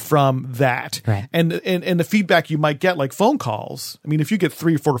insulated from that. Right. And the feedback you might get, like phone calls. I mean, if you get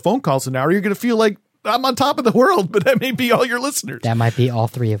 3 or 4 phone calls an hour, you're going to feel like I'm on top of the world, but that may be all your listeners. That might be all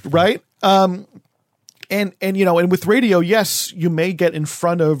three of them. Right? And with radio, yes, you may get in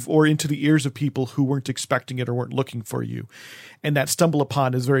front of or into the ears of people who weren't expecting it or weren't looking for you. And that stumble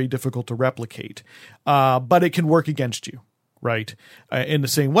upon is very difficult to replicate. But it can work against you, right? In the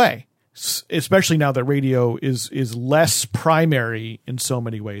same way, especially now that radio is less primary in so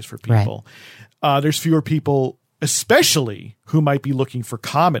many ways for people. Right. There's fewer people, especially who might be looking for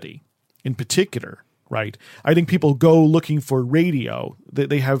comedy in particular. Right. I think people go looking for radio.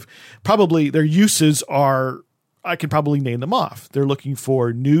 They have probably their uses are, I can probably name them off. They're looking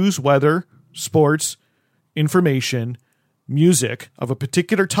for news, weather, sports, information, music of a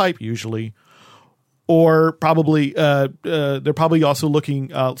particular type, usually, or probably they're probably also looking.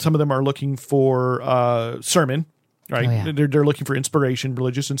 Some of them are looking for sermon. Right. Oh, yeah. They're looking for inspiration,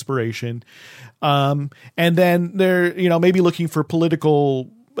 religious inspiration. And then they're, maybe looking for political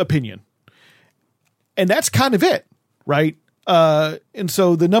opinion. And that's kind of it, right? And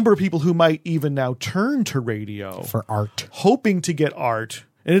so the number of people who might even now turn to radio for art, hoping to get art,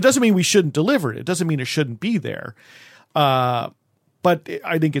 and it doesn't mean we shouldn't deliver it. It doesn't mean it shouldn't be there. But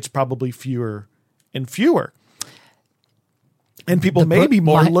I think it's probably fewer and fewer. And people may be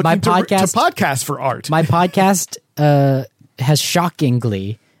more looking to podcast for art. My podcast has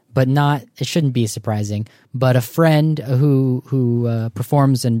shockingly, but not, it shouldn't be surprising, but a friend who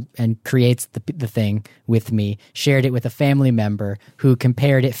performs and creates the thing with me shared it with a family member who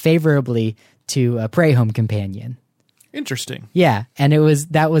compared it favorably to a Prey Home Companion. Interesting. Yeah, and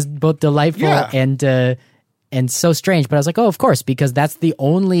that was both delightful and so strange. But I was like, oh, of course, because that's the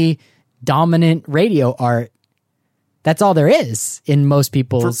only dominant radio art. That's all there is in most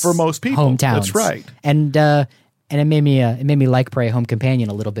people's for most people hometowns. That's right. And it made me like Prey Home Companion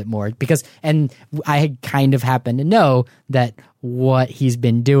a little bit more because I had kind of happened to know that what he's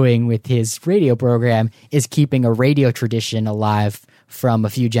been doing with his radio program is keeping a radio tradition alive from a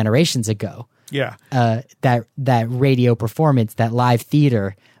few generations ago. Yeah. That radio performance, that live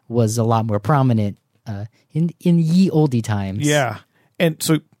theater was a lot more prominent in ye oldie times. Yeah. And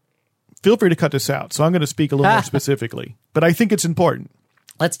so feel free to cut this out. So I'm going to speak a little more specifically, but I think it's important.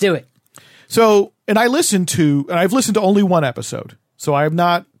 Let's do it. So, and I've listened to only one episode. So I have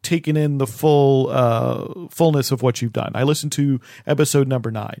not taken in the fullness of what you've done. I listened to episode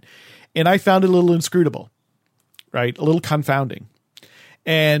number 9 and I found it a little inscrutable, right? A little confounding.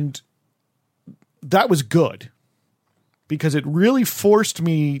 And that was good because it really forced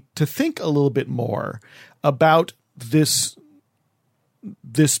me to think a little bit more about this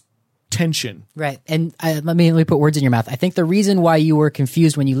tension. Right. And let me put words in your mouth. I think the reason why you were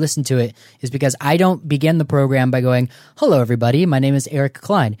confused when you listened to it is because I don't begin the program by going, hello, everybody. My name is Eric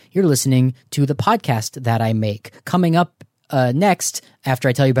Klein. You're listening to the podcast that I make. Coming up next, after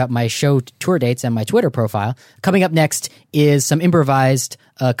I tell you about my show tour dates and my Twitter profile, coming up next is some improvised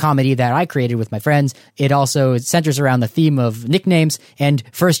comedy that I created with my friends. It also centers around the theme of nicknames. And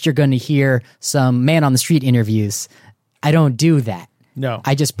first, you're going to hear some man on the street interviews. I don't do that. No.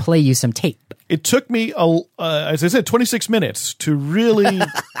 I just play you some tape. It took me, as I said, 26 minutes to really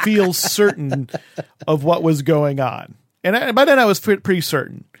feel certain of what was going on. And by then I was pretty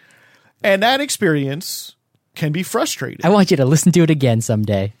certain. And that experience can be frustrating. I want you to listen to it again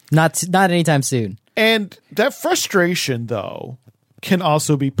someday. Not anytime soon. And that frustration, though, can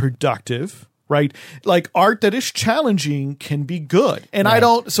also be productive, right? Like art that is challenging can be good. And right. I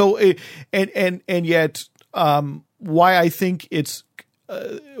don't, so, and yet, why I think it's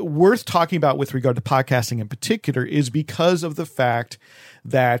worth talking about with regard to podcasting in particular is because of the fact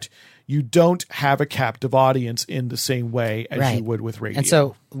that you don't have a captive audience in the same way as right. you would with radio. And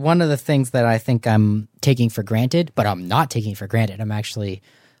so one of the things that I think I'm taking for granted, but I'm not taking for granted, I'm actually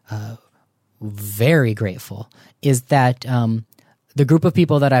very grateful, is that the group of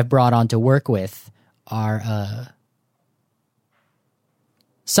people that I've brought on to work with are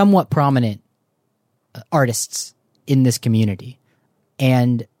somewhat prominent artists in this community.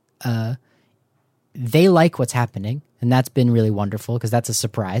 And they like what's happening, and that's been really wonderful because that's a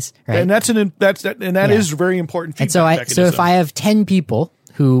surprise, right? And that is very important feedback and so if I have 10 people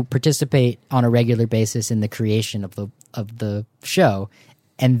who participate on a regular basis in the creation of the show,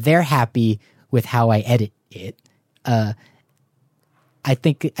 and they're happy with how I edit it, I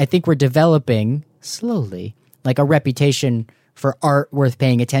think we're developing slowly like a reputation for art worth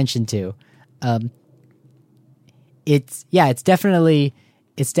paying attention to. It's definitely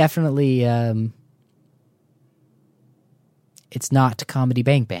it's not Comedy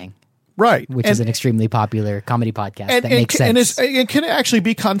Bang Bang, right? Which is an extremely popular comedy podcast that makes sense. And it can actually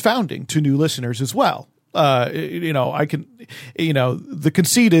be confounding to new listeners as well. The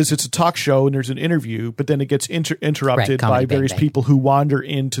conceit is it's a talk show and there's an interview, but then it gets interrupted by various people who wander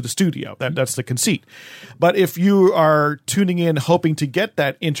into the studio. That's the conceit. But if you are tuning in hoping to get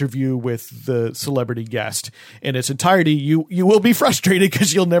that interview with the celebrity guest in its entirety, you will be frustrated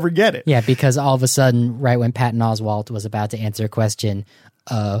because you'll never get it. Yeah, because all of a sudden, right when Patton Oswalt was about to answer a question,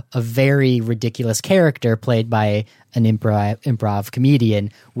 a very ridiculous character played by an improv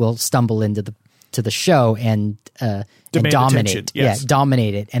comedian will stumble into the show and dominate. Yes. Yeah,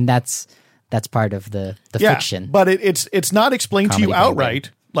 dominate it. And that's part of the fiction. But it's not explained to you outright.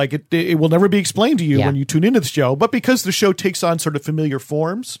 Like it will never be explained to you when you tune into the show. But because the show takes on sort of familiar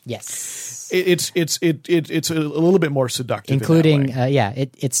forms, yes, it's a little bit more seductive. Including,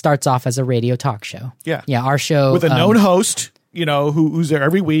 it starts off as a radio talk show. Yeah, our show with a known host, who's there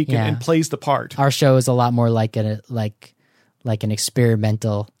every week and plays the part. Our show is a lot more like an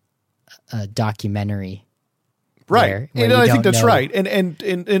experimental documentary, right? And I think that's right.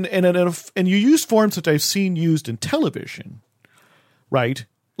 And you use forms that I've seen used in television, right?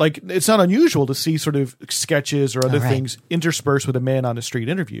 Like it's not unusual to see sort of sketches or other things interspersed with a man on the street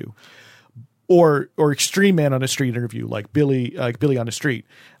interview, or extreme man on the street interview, like Billy on the Street.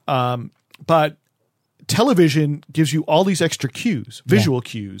 But television gives you all these extra cues, visual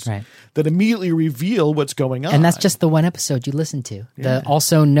cues, Right. that immediately reveal what's going on. And that's just the one episode you listened to. The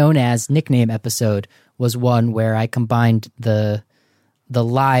also known as Nickname episode was one where I combined the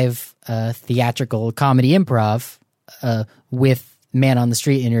live theatrical comedy improv with man on the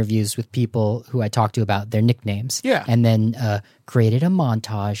street interviews with people who I talked to about their nicknames. Yeah. And then created a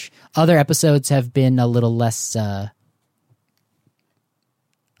montage. Other episodes have been a little less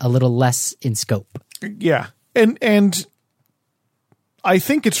in scope. Yeah. And I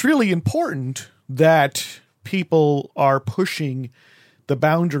think it's really important that people are pushing the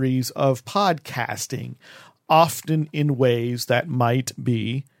boundaries of podcasting, often in ways that might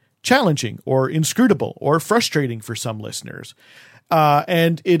be challenging or inscrutable or frustrating for some listeners.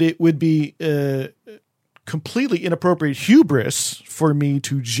 And it would be completely inappropriate hubris for me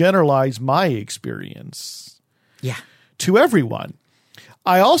to generalize my experience Yeah. to everyone.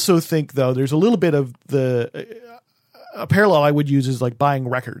 I also think, though, there's a little bit of a parallel I would use is like buying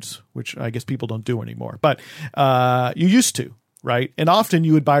records, which I guess people don't do anymore, but you used to, right? And often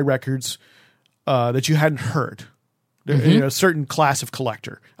you would buy records that you hadn't heard. A certain class of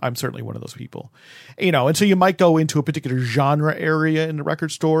collector. I'm certainly one of those people, and so you might go into a particular genre area in the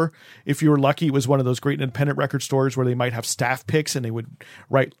record store. If you were lucky, it was one of those great independent record stores where they might have staff picks and they would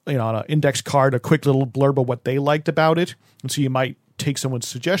write, on an index card, a quick little blurb of what they liked about it. And so you might take someone's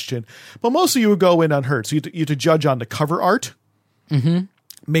suggestion, but mostly you would go in unheard. So you had to judge on the cover art,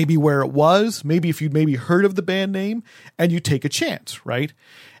 maybe where it was, maybe if you'd maybe heard of the band name, and you take a chance, right?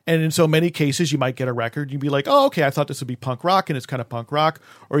 And in so many cases, you might get a record. And you'd be like, oh, okay, I thought this would be punk rock, and it's kind of punk rock.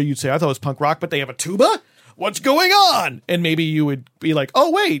 Or you'd say, I thought it was punk rock, but they have a tuba? What's going on? And maybe you would be like, oh,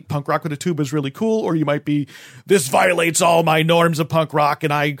 wait, punk rock with a tuba is really cool. Or you might be, this violates all my norms of punk rock,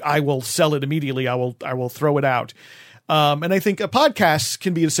 and I will sell it immediately. I will throw it out. And I think a podcast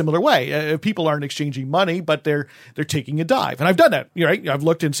can be a similar way. People aren't exchanging money, but they're taking a dive. And I've done that, right? I've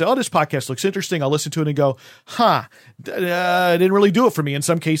looked and said, oh, this podcast looks interesting. I'll listen to it and go, it didn't really do it for me. In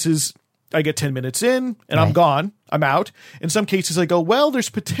some cases, I get 10 minutes in and I'm gone. I'm out. In some cases, I go, well, there's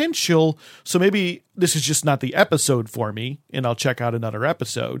potential. So maybe this is just not the episode for me, and I'll check out another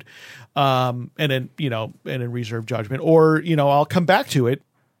episode. And then reserve judgment. Or, I'll come back to it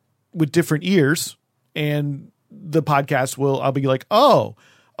with different ears, and the podcast I'll be like, oh,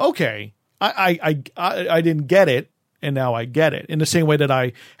 okay. I didn't get it, and now I get it. In the same way that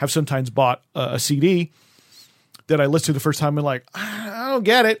I have sometimes bought a CD that I listened to the first time and like, I don't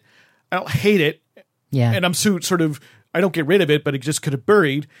get it. I don't hate it. Yeah. And I'm sort of, I don't get rid of it, but it just could have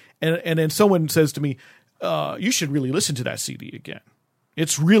buried. And then someone says to me, you should really listen to that CD again.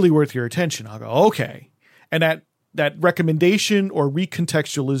 It's really worth your attention. I'll go, okay. And that recommendation or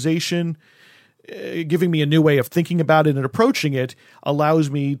recontextualization, giving me a new way of thinking about it and approaching it, allows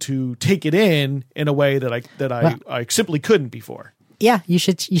me to take it in a way that I simply couldn't before. Yeah, you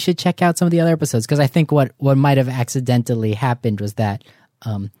should check out some of the other episodes, because I think what might have accidentally happened was that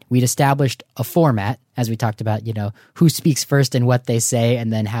we'd established a format, as we talked about, who speaks first and what they say,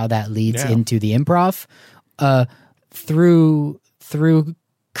 and then how that leads into the improv through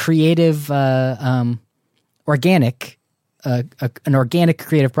creative, organic. An organic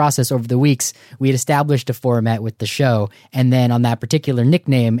creative process over the weeks. We had established a format with the show, and then on that particular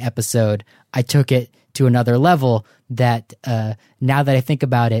nickname episode, I took it to another level that, now that I think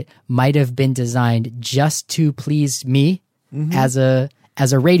about it, might have been designed just to please me as a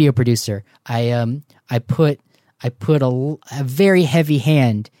radio producer. I put a very heavy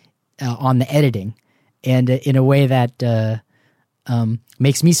hand on the editing, and in a way that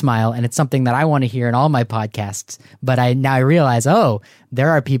makes me smile, and it's something that I want to hear in all my podcasts. But I realize, there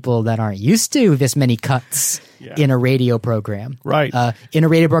are people that aren't used to this many cuts in a radio program, right? In a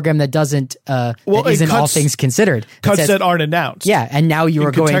radio program that doesn't, that isn't all things considered, cuts that aren't announced. Yeah, and now you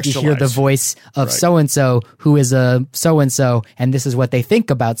are going to hear the voice of so and so, who is a so and so, and this is what they think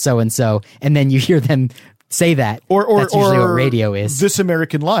about so and so, and then you hear them say that. That's usually what radio is. This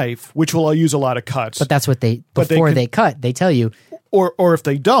American Life, which will use a lot of cuts. But that's what they cut. They tell you. Or if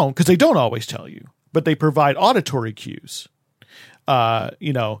they don't, because they don't always tell you, but they provide auditory cues.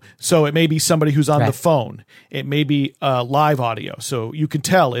 So it may be somebody who's on the phone. It may be live audio, so you can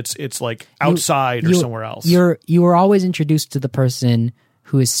tell it's like outside or somewhere else. You are always introduced to the person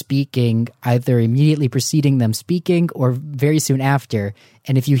who is speaking, either immediately preceding them speaking or very soon after.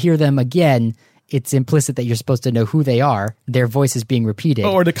 And if you hear them again, it's implicit that you're supposed to know who they are. Their voice is being repeated.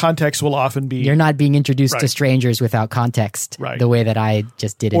 Or the context will often be... You're not being introduced to strangers without context, the way that I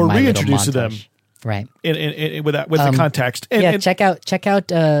just did in my little montage. Or reintroduce to them. Right. With the context. And check out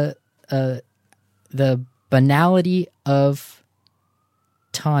the banality of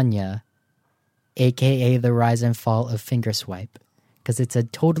Tanya, aka The Rise and Fall of Fingerswipe, because it's a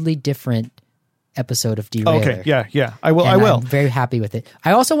totally different episode of Derailer. Okay, yeah. I will. I'm very happy with it.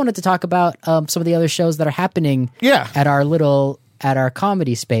 I also wanted to talk about some of the other shows that are happening at our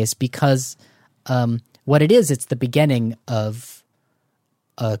comedy space, because what it is, it's the beginning of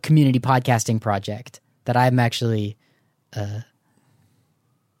a community podcasting project that I'm actually I'm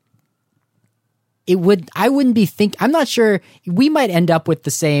not sure, we might end up with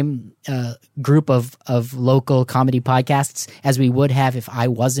the same group of local comedy podcasts as we would have if I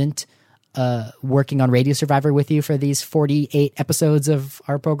wasn't working on Radio Survivor with you for these 48 episodes of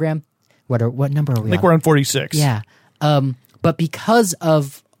our program. What number are we on? I think we're on 46. Yeah. But because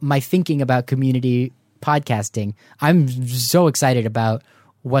of my thinking about community podcasting, I'm so excited about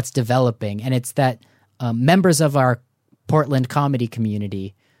what's developing. And it's that members of our Portland comedy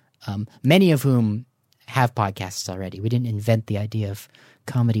community, many of whom have podcasts already. We didn't invent the idea of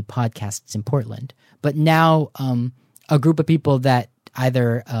comedy podcasts in Portland. But now a group of people that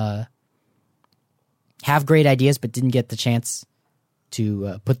either have great ideas but didn't get the chance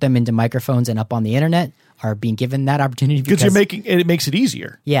to put them into microphones and up on the internet are being given that opportunity because it makes it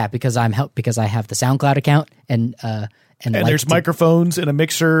easier. Yeah, because I have the SoundCloud account and there's microphones and a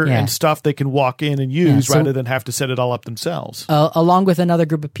mixer and stuff they can walk in and use rather than have to set it all up themselves. Along with another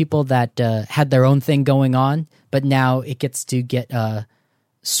group of people that had their own thing going on, but now it gets to get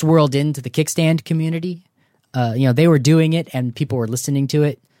swirled into the Kickstand community. They were doing it and people were listening to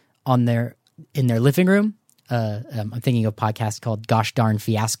it in their living room. I'm thinking of a podcast called Gosh Darn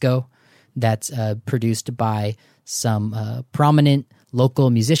Fiasco that's produced by some prominent local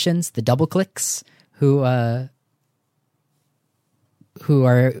musicians, the Double Clicks, who are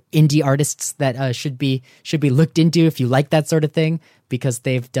indie artists that should be looked into if you like that sort of thing, because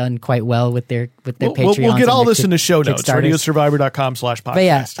they've done quite well with their Patreons. We'll get all this in the show notes, radiosurvivor.com/podcast. But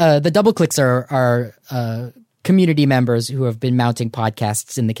yeah, the Double Clicks are community members who have been mounting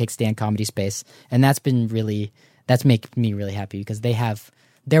podcasts in the Kickstand comedy space, and that's making me really happy because they have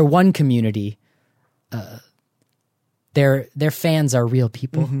their one community. Their fans are real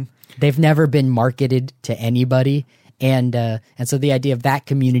people. Mm-hmm. They've never been marketed to anybody. And so the idea of that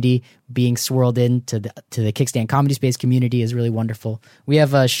community being swirled into the Kickstand comedy space community is really wonderful. We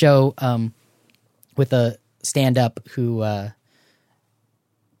have a show with a stand-up who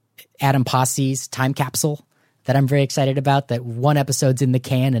Adam Posse's Time Capsule that I'm very excited about. That one episode's in the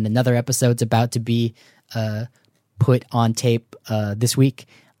can and another episode's about to be put on tape this week.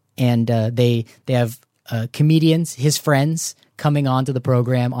 And they have comedians, his friends, coming onto the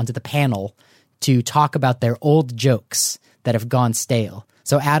program, onto the panel, to talk about their old jokes that have gone stale.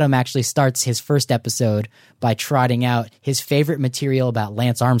 So Adam actually starts his first episode by trotting out his favorite material about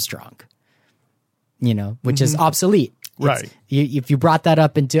Lance Armstrong, which is obsolete. Right. If you brought that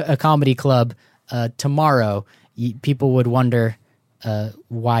up into a comedy club tomorrow, people would wonder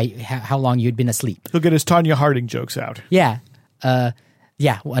how long you'd been asleep. He'll get his Tanya Harding jokes out. Yeah.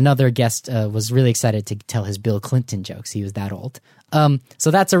 Another guest was really excited to tell his Bill Clinton jokes. He was that old.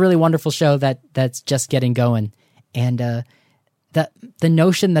 So that's a really wonderful show that's just getting going. And the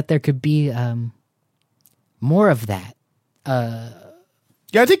notion that there could be more of that.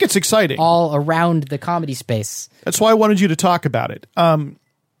 I think it's exciting. All around the comedy space. That's why I wanted you to talk about it. And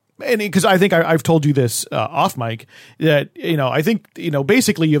because I think I've told you this off mic, that, I think,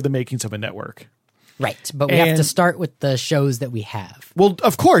 basically you have the makings of a network. Right, but we have to start with the shows that we have. Well,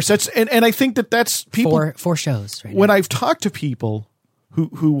 of course, that's and I think that's people. Four shows. Right when now. I've talked to people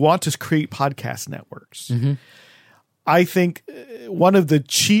who want to create podcast networks, mm-hmm. I think one of the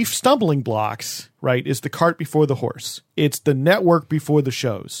chief stumbling blocks, right, is the cart before the horse. It's the network before the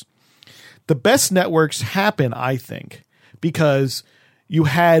shows. The best networks happen, I think, because you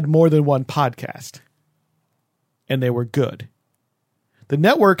had more than one podcast, and they were good. The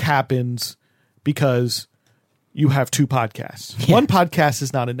network happens because you have two podcasts. Yeah. One podcast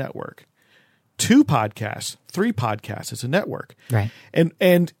is not a network. Two podcasts, three podcasts is a network. Right. And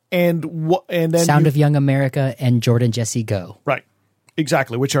then Sound of Young America and Jordan Jesse Go. Right.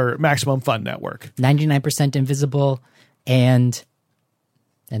 Exactly, which are Maximum Fun Network. 99% Invisible, and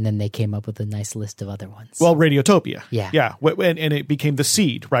then they came up with a nice list of other ones. Well, Radiotopia. Yeah. And it became the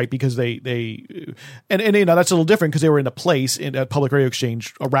Seed, right? Because they that's a little different because they were in a place in a public radio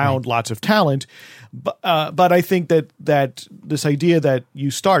exchange around lots of talent. But I think that this idea that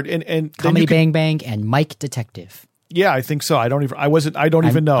you start and Comedy Bang Bang and Mike Detective. Yeah, I think so. I don't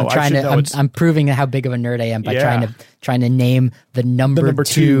even know. I'm proving how big of a nerd I am by trying to name the number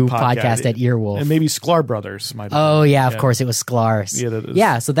two podcast at Earwolf. And maybe Sklar Brothers might have Oh yeah, of course it was Sklar's.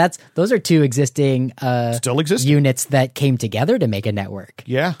 Yeah, so those are two existing still existing units that came together to make a network.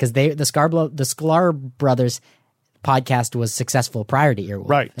 Yeah. Because the Sklar Brothers podcast was successful prior to Earwolf.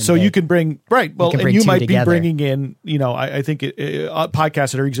 Right. So you can bring Well, and you might be bringing in, I think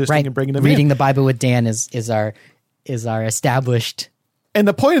podcasts that are existing and bringing them Reading in. the Bible with Dan is our established. And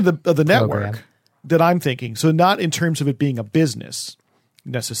the point of the program. network that I'm thinking, so not in terms of it being a business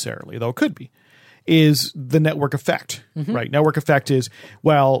necessarily, though it could be, is the network effect, right? Network effect is,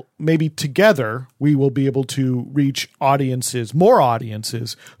 well, maybe together we will be able to reach more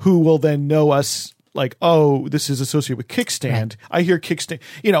audiences who will then know us like, oh, this is associated with Kickstand. Right. I hear Kickstand,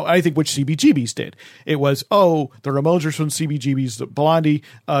 I think which CBGBs did. It was, the Ramones are from CBGBs, the Blondie,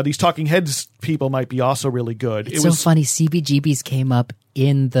 these Talking Heads people might be also really good. It's so funny. CBGBs came up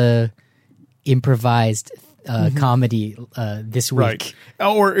in the improvised comedy this week. Right.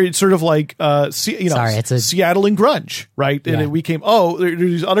 Or it's sort of like, it's Seattle and grunge, right? And we came, there's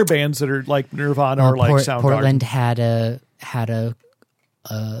these other bands that are like Nirvana or like Soundgarden. Portland had a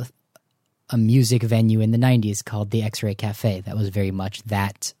music venue in the 90s called the X-Ray Cafe. That was very much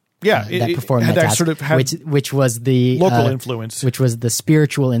that. Yeah, that performed had that that task, sort of had which was the local influence, which was the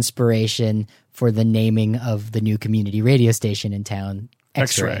spiritual inspiration for the naming of the new community radio station in town,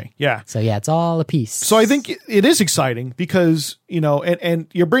 X-Ray. Yeah. So it's all a piece. So I think it is exciting because and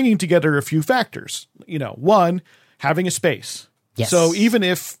you're bringing together a few factors. One, having a space. Yes. So even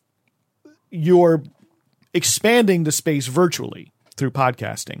if you're expanding the space virtually through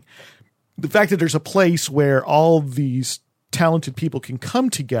podcasting, the fact that there's a place where all these talented people can come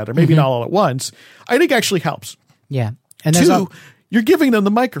together, maybe not all at once, I think actually helps. Yeah. And two, you're giving them the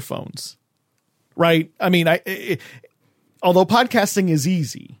microphones, right? I mean, although podcasting is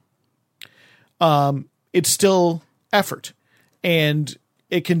easy, it's still effort, and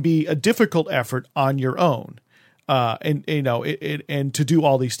it can be a difficult effort on your own. And to do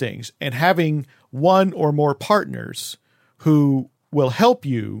all these things, and having one or more partners who will help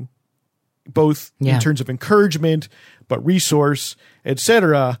you both in terms of encouragement, but resource,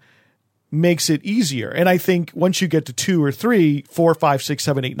 etc., makes it easier. And I think once you get to 2 or 3, 4, 5, 6,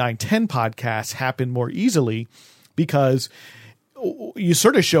 7, 8, 9, 10 podcasts happen more easily because you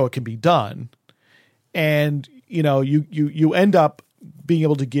sort of show it can be done. And, you end up being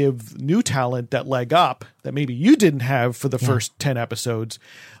able to give new talent that leg up that maybe you didn't have for the first 10 episodes,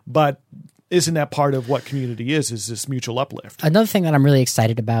 but isn't that part of what community is this mutual uplift? Another thing that I'm really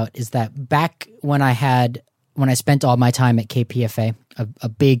excited about is that back when I spent all my time at KPFA, a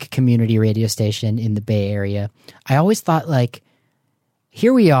big community radio station in the Bay Area, I always thought, like,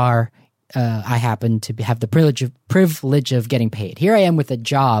 here we are. I happen to have the privilege of getting paid. Here I am with a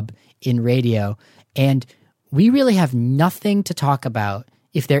job in radio, and we really have nothing to talk about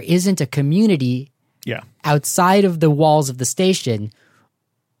if there isn't a community outside of the walls of the station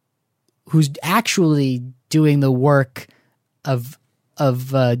who's actually doing the work of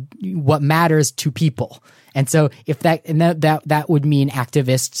what matters to people. And so if that would mean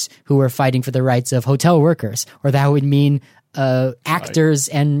activists who are fighting for the rights of hotel workers, or that would mean actors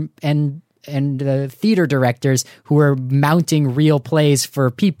and theater directors who are mounting real plays for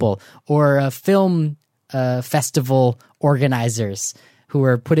people, or film festival organizers who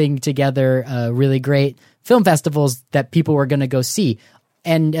are putting together really great film festivals that people were going to go see.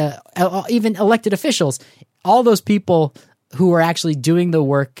 And even elected officials, all those people who are actually doing the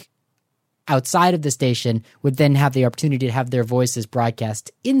work outside of the station would then have the opportunity to have their voices broadcast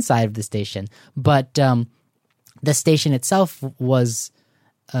inside of the station. But the station itself was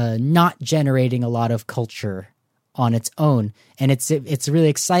not generating a lot of culture on its own. And it's really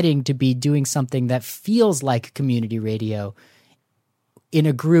exciting to be doing something that feels like community radio in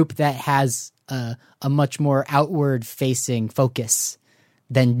a group that has a much more outward-facing focus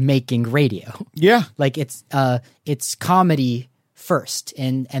than making radio. Yeah. Like it's comedy first.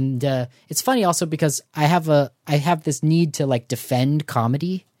 And it's funny also because I have this need to like defend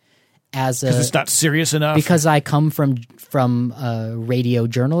comedy because it's not serious enough. Because I come from radio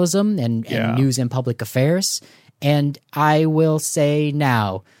journalism and news and public affairs. And I will say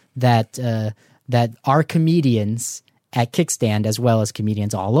now that our comedians at Kickstand, as well as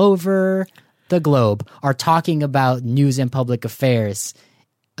comedians all over the globe, are talking about news and public affairs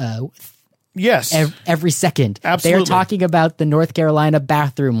yes, every second. Absolutely. They are talking about the North Carolina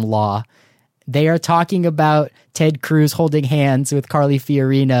bathroom law. They are talking about Ted Cruz holding hands with Carly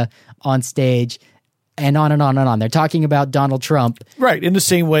Fiorina on stage. and on and on and on. They're talking about Donald Trump. Right. In the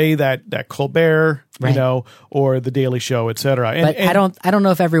same way that Colbert, Right. or The Daily Show, et cetera. But I don't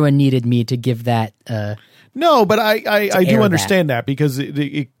know if everyone needed me to give that. No, but I do air understand that because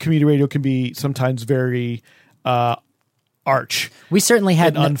community radio can be sometimes very arch. We certainly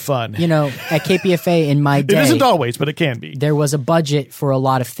had and unfun. At KPFA in my day. It isn't always, but it can be. There was a budget for a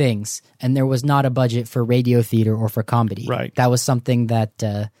lot of things, and there was not a budget for radio theater or for comedy. Right. That was something that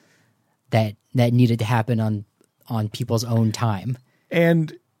that needed to happen on people's own time.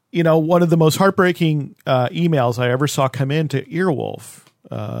 And one of the most heartbreaking emails I ever saw come into Earwolf,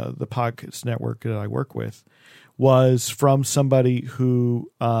 the podcast network that I work with, was from somebody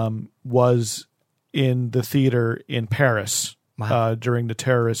who was in the theater in Paris during the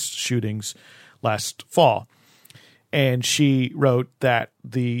terrorist shootings last fall. And she wrote that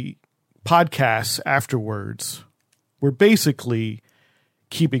the podcasts afterwards were basically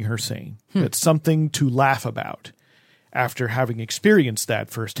keeping her sane. It's something to laugh about after having experienced that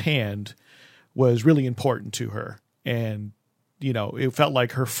firsthand was really important to her. And, it felt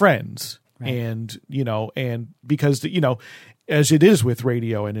like her friends. Right. And because, as it is with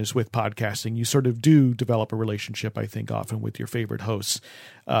radio and is with podcasting, you sort of do develop a relationship, I think, often with your favorite hosts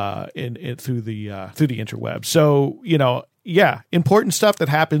through the interweb. So, important stuff that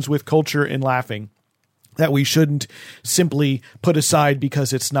happens with culture and laughing that we shouldn't simply put aside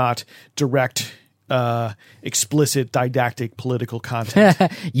because it's not direct, explicit, didactic political content.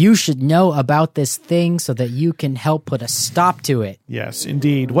 You should know about this thing so that you can help put a stop to it. Yes,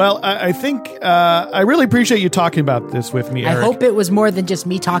 indeed. Well, I think I really appreciate you talking about this with me, Eric. I hope it was more than just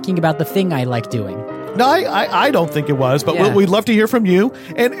me talking about the thing I like doing. No, I don't think it was, but we'd love to hear from you.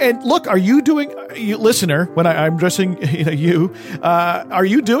 And look, are you doing, listener, when I'm addressing you, are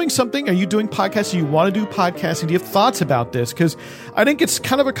you doing something? Are you doing podcasts? Do you want to do podcasting? Do you have thoughts about this? Because I think it's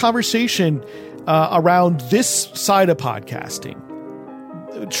kind of a conversation around this side of podcasting,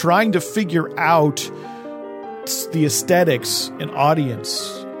 trying to figure out the aesthetics and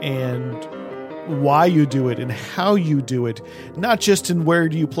audience and why you do it and how you do it, not just in where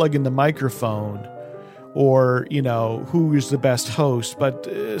do you plug in the microphone or, who is the best host, but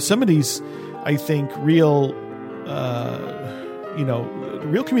some of these, I think, real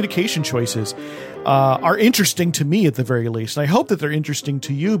communication choices are interesting to me at the very least. And I hope that they're interesting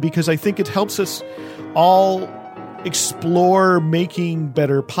to you because I think it helps us all explore making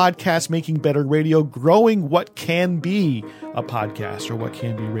better podcasts, making better radio, growing what can be a podcast or what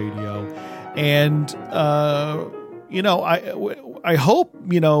can be radio. And, I hope,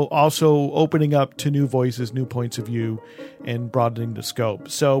 also opening up to new voices, new points of view, and broadening the scope.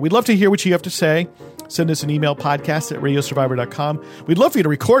 So we'd love to hear what you have to say. Send us an email, podcast@radiosurvivor.com. We'd love for you to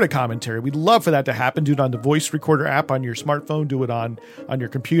record a commentary. We'd love for that to happen. Do it on the voice recorder app on your smartphone. Do it on your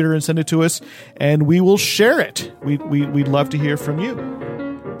computer and send it to us, and we will share it. We'd love to hear from you.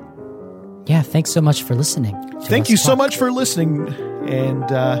 Yeah, thanks so much for listening. Thank you so much for listening, and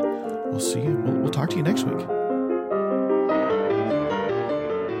we'll see you. We'll talk to you next week.